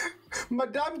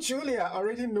 Madame Julia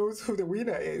already knows who the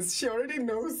winner is. She already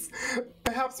knows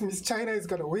perhaps Miss China is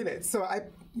going to win it. So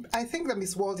I think that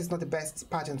Miss World is not the best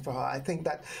pageant for her. I think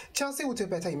that Chelsea would do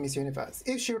better in Miss Universe.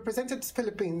 If she represented the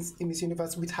Philippines in Miss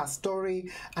Universe with her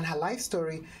story and her life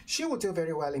story, she would do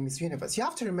very well in Miss Universe. You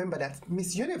have to remember that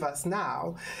Miss Universe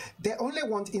now, they only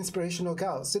want inspirational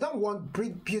girls. They don't want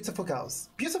beautiful girls.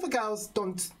 Beautiful girls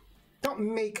don't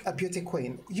make a beauty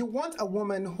queen. You want a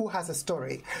woman who has a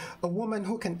story, a woman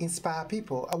who can inspire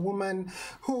people, a woman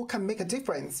who can make a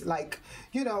difference. Like,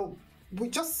 you know, we're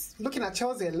just looking at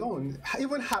Chelsea alone.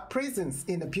 Even her presence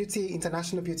in a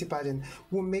international beauty pageant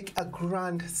will make a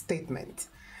grand statement.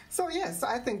 So yes,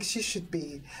 I think she should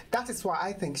be, that is why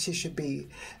I think she should be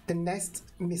the next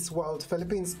Miss World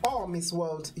Philippines or Miss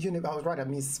World Universe, or rather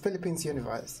Miss Philippines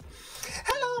Universe.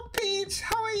 Hello Peach,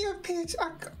 how are you Peach? I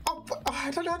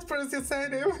don't know how to pronounce your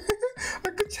surname.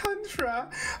 Chandra,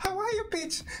 how are you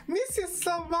Peach? Miss you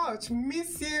so much,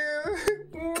 miss you.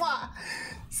 Mwah.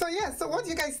 So yeah, so what do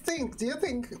you guys think? Do you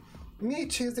think me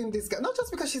choosing this girl, not just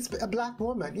because she's a black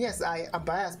woman, yes, I am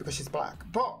biased because she's black,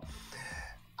 but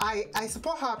I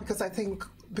support her because I think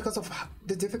because of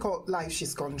the difficult life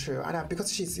she's gone through, and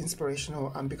because she's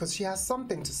inspirational, and because she has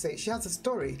something to say. She has a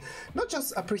story, not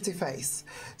just a pretty face.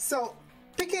 So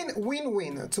picking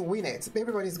win-win to win it,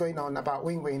 everybody's going on about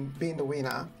win-win being the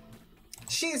winner.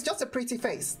 She is just a pretty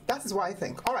face. That is what I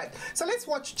think. All right, so let's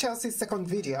watch Chelsea's second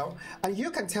video, and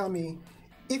you can tell me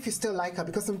if you still like her,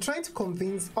 because I'm trying to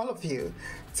convince all of you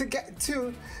to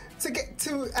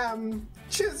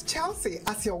choose Chelsea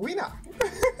as your winner.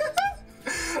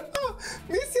 Oh,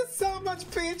 miss you so much,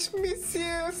 Peach. Miss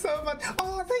you so much.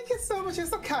 Oh, thank you so much. You're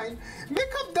so kind.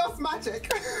 Makeup does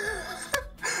magic.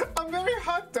 I'm very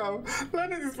hot though.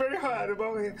 London is very hot at the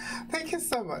moment. Thank you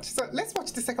so much. So let's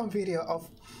watch the second video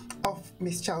of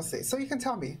Miss Chelsea, so you can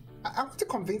tell me. I want to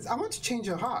convince. I want to change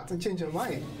your heart and change your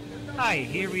mind. Hi,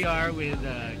 here we are with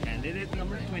candidate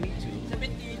number 22.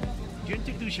 You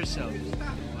introduce yourself.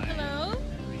 Hello,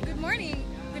 good morning,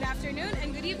 good afternoon,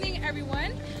 and good evening,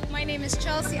 everyone. My name is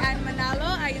Chelsea Ann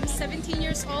Manalo. I am 17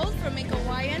 years old from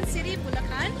Kataluna City,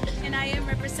 Bulacan, and I am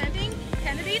representing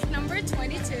candidate number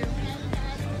 22.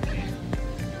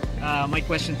 My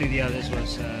question to the others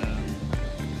was,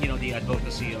 you know, the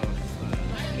advocacy of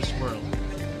Miss World.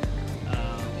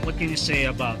 What can you say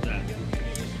about that?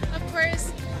 Of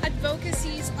course,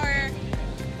 advocacies are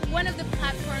one of the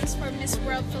platforms for Miss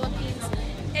World Philippines.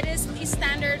 It is a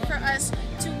standard for us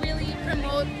to really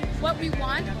promote what we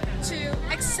want, to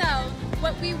excel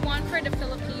what we want for the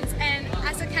Philippines. And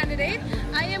As a candidate,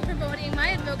 I am promoting my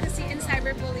advocacy in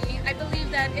cyberbullying. I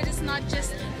believe that it is not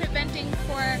just preventing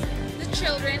for the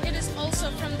children, it is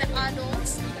also from the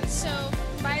adults. So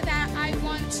by that, I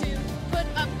want to put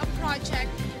up a project,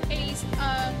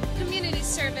 a community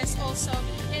service also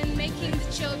in making the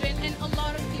children and a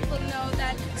lot of people know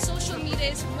that social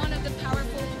media is one of the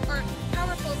powerful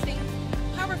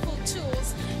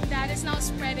tools that is now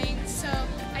spreading. So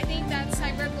I think that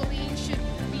cyberbullying should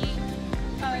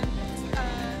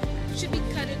be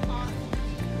cut it off.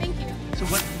 Thank you. So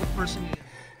what person?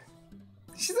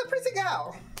 She's a pretty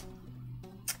girl.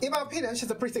 In my opinion, she's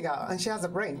a pretty girl, and she has a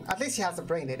brain. At least she has a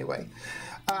brain anyway.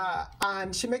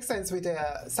 And she makes sense with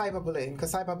cyberbullying,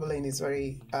 because cyberbullying is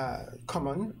very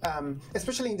common,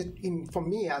 especially for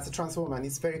me as a trans woman.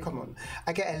 It's very common.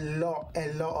 I get a lot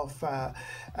of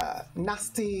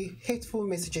nasty, hateful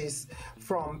messages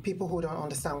from people who don't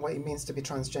understand what it means to be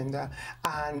transgender,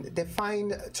 and they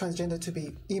find transgender to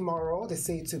be immoral. They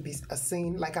say it to be a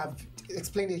sin. Like I've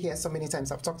explained it here so many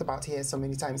times. I've talked about it here so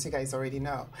many times. You guys already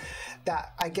know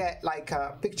that I get like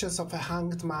pictures of a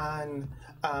hanged man.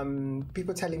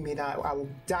 People telling me that I will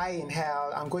die in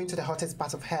hell. I'm going to the hottest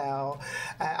part of hell.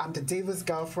 I'm the devil's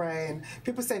girlfriend.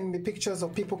 People sending me pictures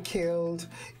of people killed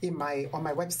on my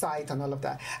website and all of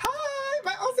that. Hi,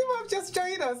 my Aussie mom just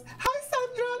joined us. Hi,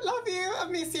 Sandra. Love you. I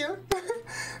miss you.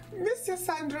 Miss you,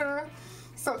 Sandra.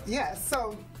 So yeah.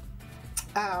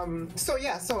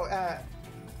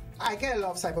 I get a lot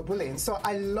of cyberbullying, so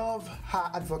I love her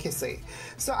advocacy.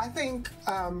 So I think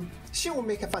she will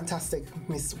make a fantastic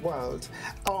Miss World,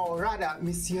 or rather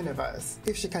Miss Universe,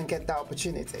 if she can get that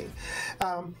opportunity.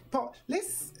 But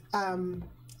let's.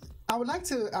 I would like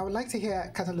to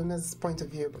hear Kataluna's point of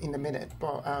view in a minute,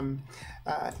 but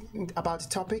about the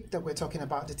topic that we're talking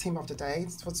about, the theme of the day.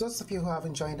 For those of you who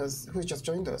haven't joined us, who just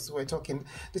joined us, we're talking.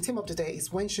 The theme of the day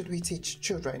is: when should we teach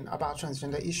children about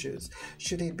transgender issues?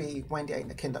 Should it be when they're in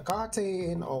the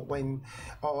kindergarten, or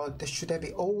should they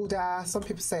be older? Some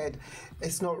people said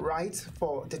it's not right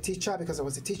for the teacher, because there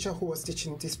was a teacher who was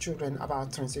teaching these children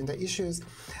about transgender issues,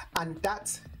 and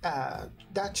that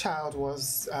child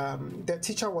was the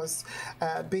teacher was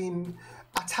being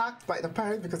attacked by the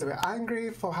parents because they were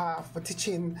angry for her for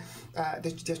teaching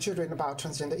their children about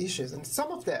transgender issues. And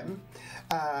some of them,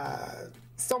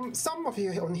 some of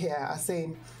you on here are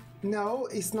saying, no,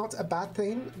 it's not a bad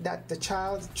thing that the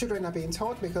children are being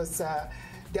taught, because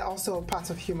they're also part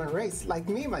of human race. Like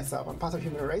me, myself, I'm part of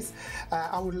human race.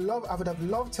 I would have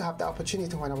loved to have the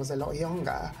opportunity when I was a lot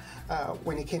younger,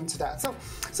 when it came to that. So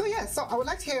yeah, so I would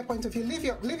like to hear your point of view. Leave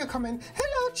your comment.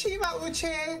 Hello, Chima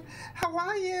Uche. How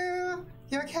are you?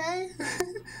 You okay?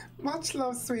 Much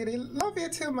love, sweetie. Love you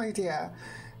too, my dear.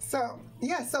 So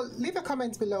yeah, so leave a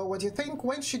comment below. What do you think?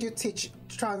 When should you teach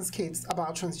trans kids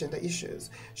about transgender issues?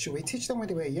 Should we teach them when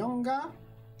they were younger?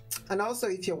 And also,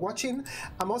 if you're watching,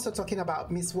 I'm also talking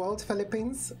about Miss World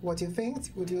Philippines. What do you think?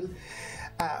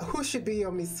 Who should be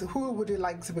your Miss? Who would you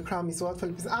like to be crowned Miss World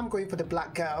Philippines? I'm going for the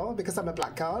black girl, because I'm a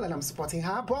black girl and I'm supporting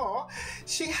her. But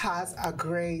she has a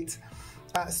great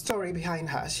story behind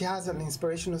her. She has an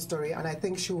inspirational story, and I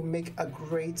think she will make a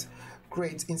great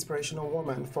inspirational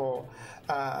woman for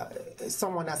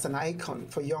someone as an icon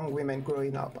for young women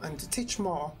growing up, and to teach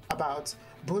more about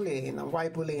bullying and why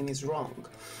bullying is wrong.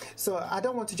 So I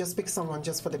don't want to just pick someone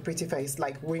just for the pretty face,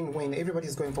 like win-win.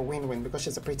 Everybody's going for win-win because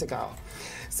she's a pretty girl.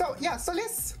 So yeah, so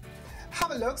let's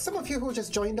have a look. Some of you who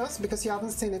just joined us, because you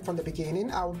haven't seen it from the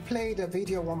beginning, I'll play the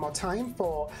video one more time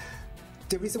for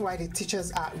the reason why the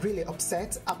teachers are really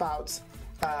upset about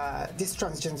this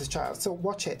transgender child. So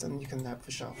watch it and you can know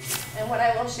for sure. And what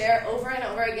I will share over and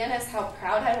over again is how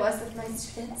proud I was of my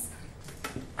students.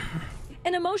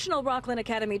 An emotional Rockland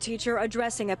Academy teacher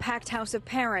addressing a packed house of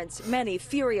parents, many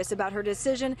furious about her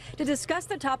decision to discuss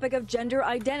the topic of gender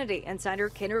identity inside her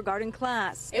kindergarten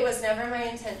class. It was never my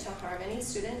intent to harm any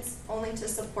students, only to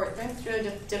support them through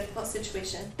a difficult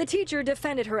situation. The teacher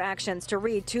defended her actions to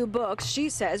read 2 books she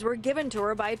says were given to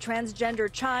her by a transgender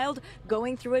child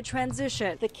going through a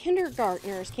transition. The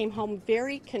kindergartners came home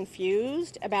very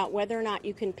confused about whether or not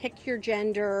you can pick your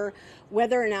gender,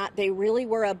 whether or not they really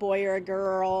were a boy or a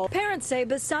girl. Parents say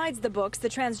besides the books, the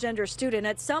transgender student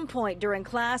at some point during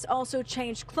class also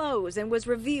changed clothes and was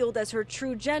revealed as her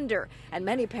true gender. And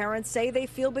many parents say they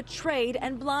feel betrayed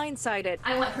and blindsided.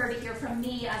 I want her to hear from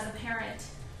me as a parent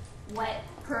what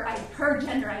her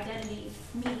gender identity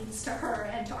means to her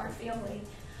and to our family.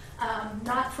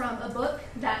 Not from a book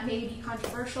that may be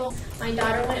controversial. My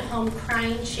daughter went home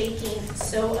crying, shaking,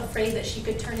 so afraid that she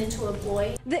could turn into a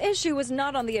boy. The issue was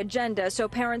not on the agenda, so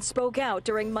parents spoke out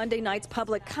during Monday night's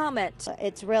public comment.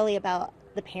 It's really about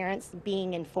the parents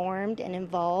being informed and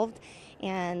involved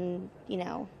and,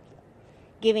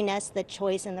 giving us the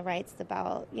choice and the rights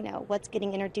about, what's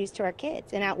getting introduced to our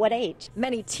kids and at what age.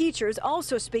 Many teachers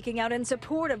also speaking out in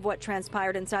support of what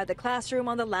transpired inside the classroom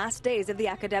on the last days of the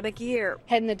academic year.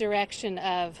 Head in the direction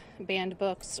of banned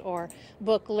books or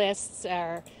book lists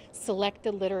or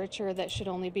selected literature that should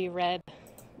only be read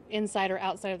inside or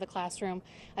outside of the classroom.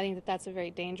 I think that that's a very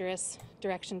dangerous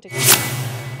direction to go.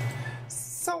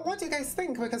 So what do you guys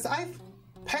think? Because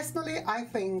personally, I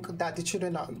think that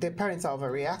the parents are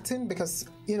overreacting because,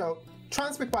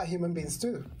 trans people are human beings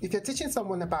too. If you're teaching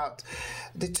someone about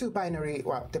the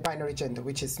the binary gender,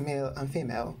 which is male and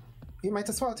female, you might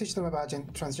as well teach them about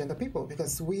transgender people,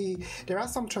 because there are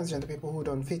some transgender people who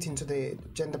don't fit into the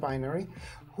gender binary,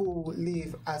 who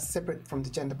live as separate from the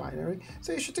gender binary.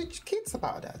 So you should teach kids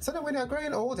about that, so that when they're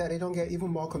growing older, they don't get even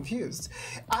more confused.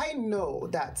 I know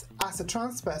that as a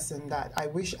trans person, that I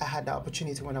wish I had the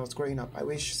opportunity when I was growing up. I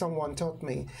wish someone taught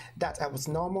me that I was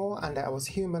normal and that I was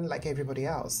human like everybody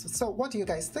else. So what do you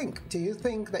guys think? Do you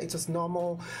think that it was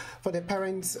normal for the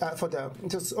parents,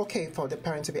 it was okay for the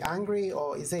parent to be angry,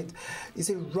 or is it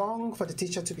wrong for the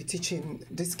teacher to be teaching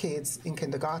these kids in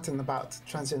kindergarten about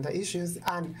transgender issues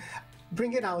and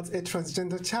bringing out a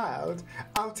transgender child,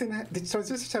 the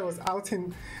transgender child was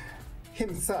outing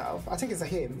himself. I think it's a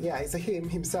him. Yeah, it's a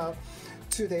himself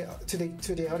to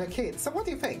the other kids. So what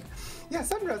do you think? Yeah,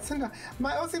 Sandra,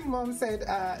 my Aussie mom said,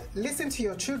 listen to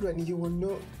your children, you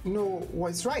will know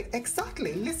what's right.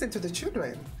 Exactly, listen to the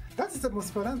children. That is the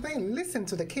most important thing. Listen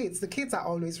to the kids. The kids are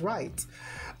always right.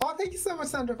 Oh, thank you so much,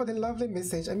 Sandra, for the lovely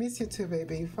message. I miss you too,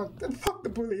 baby. Fuck the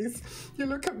bullies. You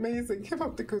look amazing. Keep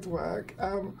up the good work.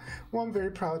 One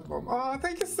very proud mom. Oh,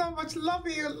 thank you so much. Love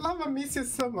you. Love and miss you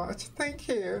so much. Thank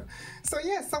you. So,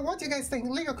 yeah, so what do you guys think?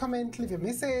 Leave a comment, leave a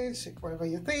message, whatever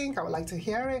you think. I would like to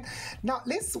hear it. Now,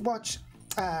 let's watch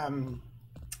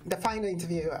the final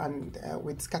interview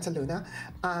with Kataluna.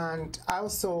 And I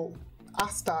also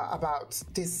asked her about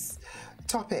this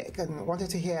topic and wanted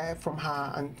to hear from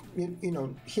her and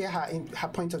hear her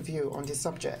point of view on this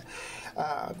subject,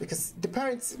 because the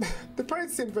parents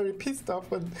seem very pissed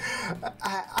off, and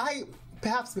I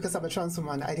perhaps because I'm a trans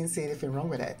woman, I didn't see anything wrong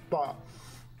with it, but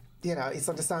it's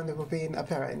understandable being a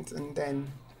parent and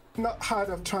then not heard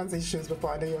of trans issues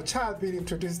before, and then your child being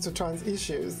introduced to trans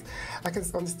issues. I can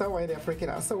understand why they're freaking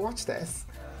out. So watch this.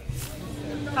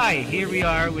 Hi, here we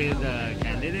are with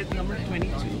candidate number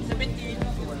 22.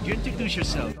 You introduce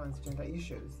yourself. Transgender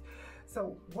issues.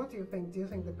 So what do you think? Do you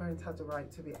think the parents have the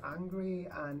right to be angry?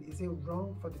 And is it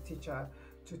wrong for the teacher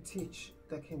to teach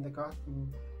the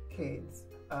kindergarten kids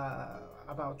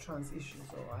about trans issues?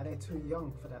 Or are they too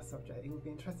young for that subject? It would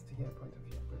be interesting to hear a point of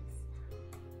view, please.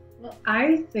 Well,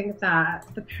 I think that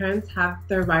the parents have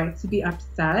the right to be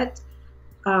upset.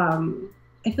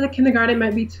 I feel like kindergarten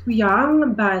might be too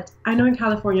young, but I know in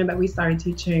California that we started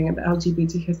teaching the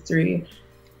LGBT history.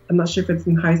 I'm not sure if it's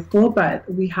in high school, but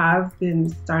we have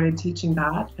started teaching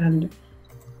that. And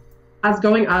as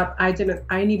growing up,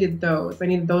 I needed those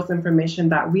information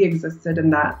that we existed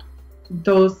and that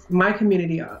my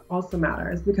community also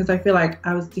matters, because I feel like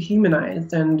I was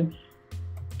dehumanized, and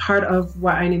part of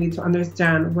what I needed to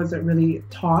understand wasn't really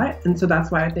taught. And so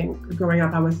that's why I think growing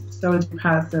up, I was so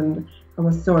depressed and I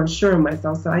was so unsure of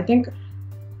myself. So I think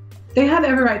they have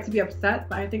every right to be upset,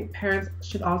 but I think parents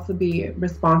should also be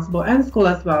responsible, and school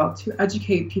as well, to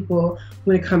educate people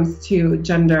when it comes to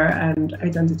gender and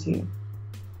identity.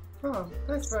 Oh,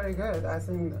 that's very good. As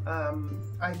in,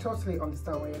 I totally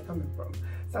understand where you're coming from.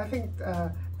 So I think,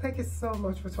 thank you so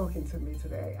much for talking to me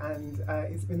today, and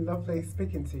it's been lovely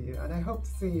speaking to you. And I hope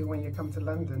to see you when you come to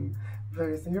London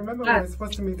very soon. You remember we were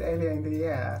supposed to meet earlier in the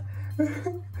year.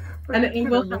 And it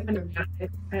will happen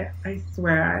again. I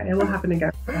swear, it will happen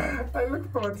again. I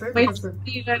look forward to it. Wait to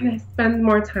see you and spend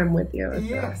more time with you.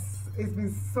 Yes, it's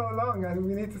been so long, and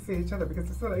we need to see each other, because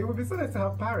it would be so nice to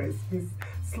have Paris, Miss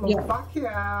Slovakia.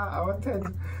 Yeah. I wanted.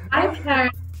 Hi,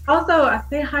 Paris. Also,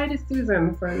 say hi to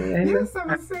Susan for me. Yes, I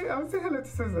would say hello to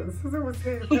Susan. Susan was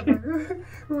here.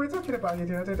 We were talking about you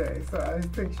the other day, so I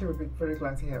think she would be very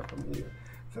glad to hear from you.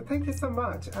 So thank you so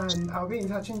much, and I'll be in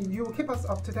touch, and you will keep us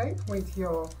up to date with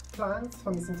your plans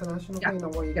for Miss International, depending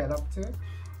on what you get up to,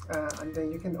 and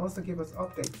then you can also give us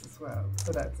updates as well,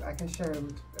 so that I can share it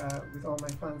with all my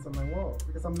fans on my wall,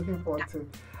 because I'm looking forward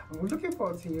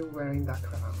to you wearing that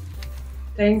crown.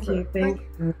 Thank you.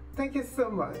 Thank you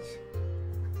so much.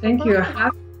 Thank you.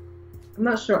 I'm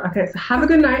not sure. Okay, so have a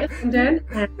good night, London,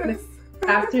 and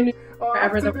afternoon,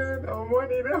 afternoon or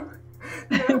morning.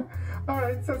 All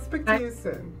right, so speak to you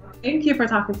soon. Thank you for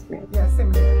talking to me. Yeah,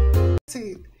 same here.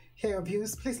 See, hear your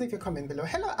views, please leave your comment below.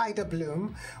 Hello, Ida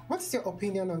Bloom. What's your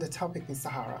opinion on the topic, Miss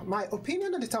Sahara? My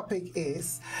opinion on the topic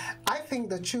is, I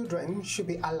think the children should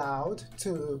be allowed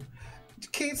to,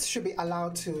 kids should be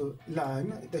allowed to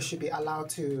learn. They should be allowed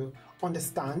to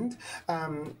understand.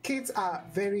 Kids are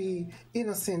very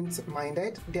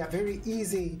innocent-minded. They are very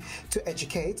easy to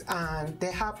educate, and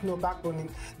they have no backbone.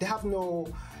 They have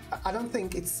no, I don't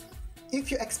think it's, if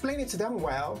you explain it to them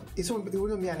well, it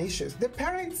wouldn't be an issue. The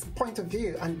parents' point of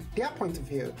view and their point of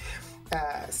view,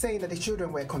 saying that the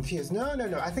children were confused. No.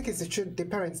 I think it's the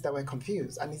parents that were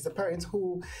confused, and it's the parents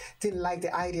who didn't like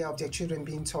the idea of their children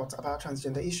being taught about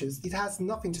transgender issues. It has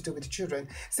nothing to do with the children.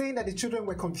 Saying that the children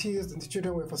were confused and the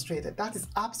children were frustrated, that is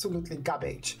absolutely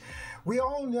garbage. We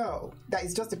all know that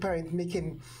it's just the parent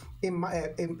making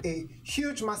a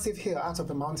huge, massive hill out of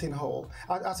a mountain hole,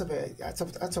 out of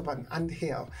an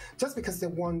anthill, just because they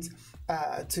want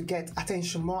to get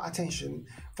attention, more attention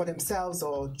for themselves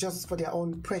or just for their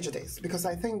own prejudice. Because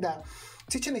I think that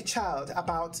teaching a child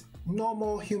about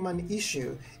normal human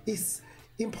issue is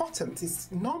important.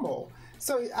 It's normal.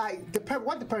 So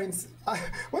what the parents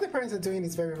are doing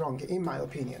is very wrong, in my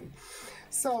opinion.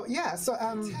 So yeah,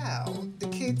 the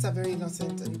kids are very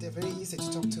innocent and they're very easy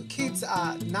to talk to. Kids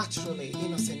are naturally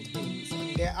innocent beings,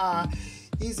 and they are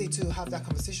easy to have that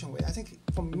conversation with. I think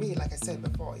for me, like I said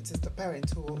before, it is the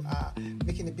parents who are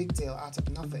making a big deal out of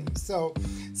nothing. So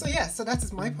that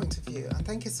is my point of view, and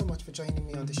thank you so much for joining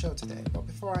me on the show today. But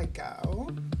before I go,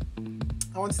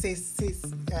 I want to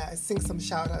sing some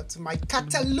shout out to my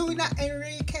Kataluna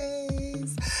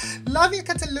Enriquez. Love you,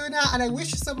 Kataluna, and I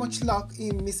wish you so much luck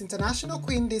in Miss International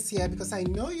Queen this year, because I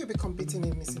know you'll be competing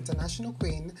in Miss International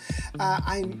Queen.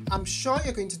 I'm sure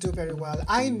you're going to do very well.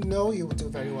 I know you will do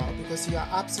very well because you are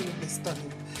absolutely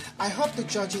stunning. I hope the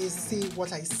judges see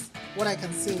what I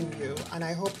can see in you, and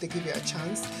I hope they give you a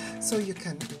chance so you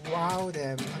can wow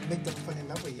them and make them fall in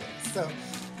love with you. So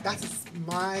that is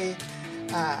my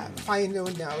final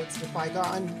notes before I go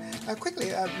on.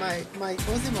 Quickly, my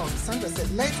Ozimon Sandra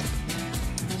said, let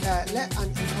and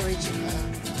encourage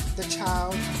the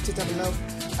child to develop,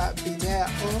 be their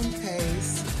own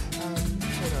pace.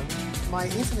 Hold on, my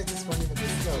internet is running a bit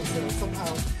slow, so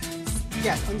somehow,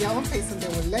 yeah, on their own pace, and they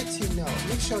will let you know.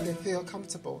 Make sure they feel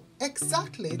comfortable.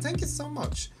 Exactly. Thank you so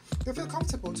much. They feel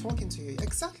comfortable talking to you.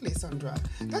 Exactly, Sandra.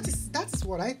 That's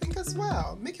what I think as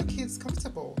well. Make your kids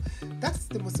comfortable. That's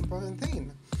the most important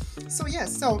thing. So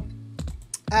yes,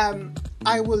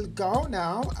 I will go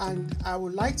now, and I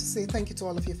would like to say thank you to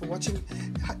all of you for watching.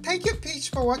 Thank you,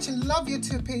 Peach, for watching. Love you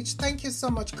too, Peach. Thank you so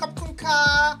much.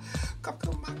 Kapkunka.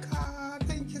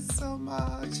 Thank you so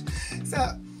much.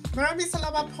 So, Marami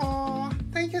Salamapo.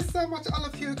 Thank you so much, all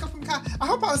of you. I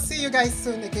hope I'll see you guys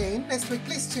soon again next week.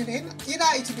 Please tune in. Either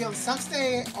it will be on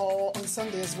Saturday or on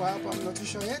Sunday as well, but I'm not too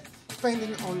sure yet,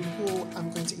 depending on who I'm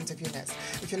going to interview next.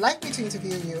 If you'd like me to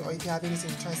interview you, or if you have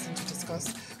anything interesting to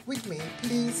discuss with me,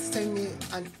 please send me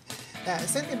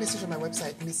a message on my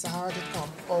website, MissSahara.com,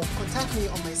 or contact me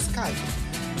on my Skype,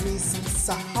 Miss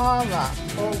Sahara,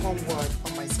 all one word,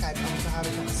 on my Skype. I want to have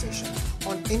a conversation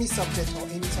on any subject or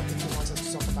any topic you want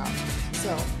us to talk about.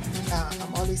 So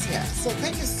I'm always here. So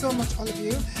thank you so much, all of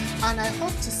you, and I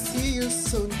hope to see you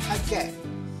soon again.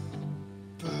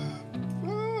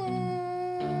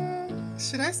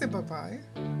 Should I say bye-bye?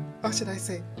 Or should I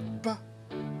say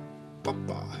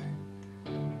bye-bye?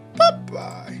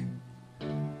 Bye-bye.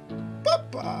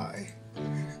 Bye-bye.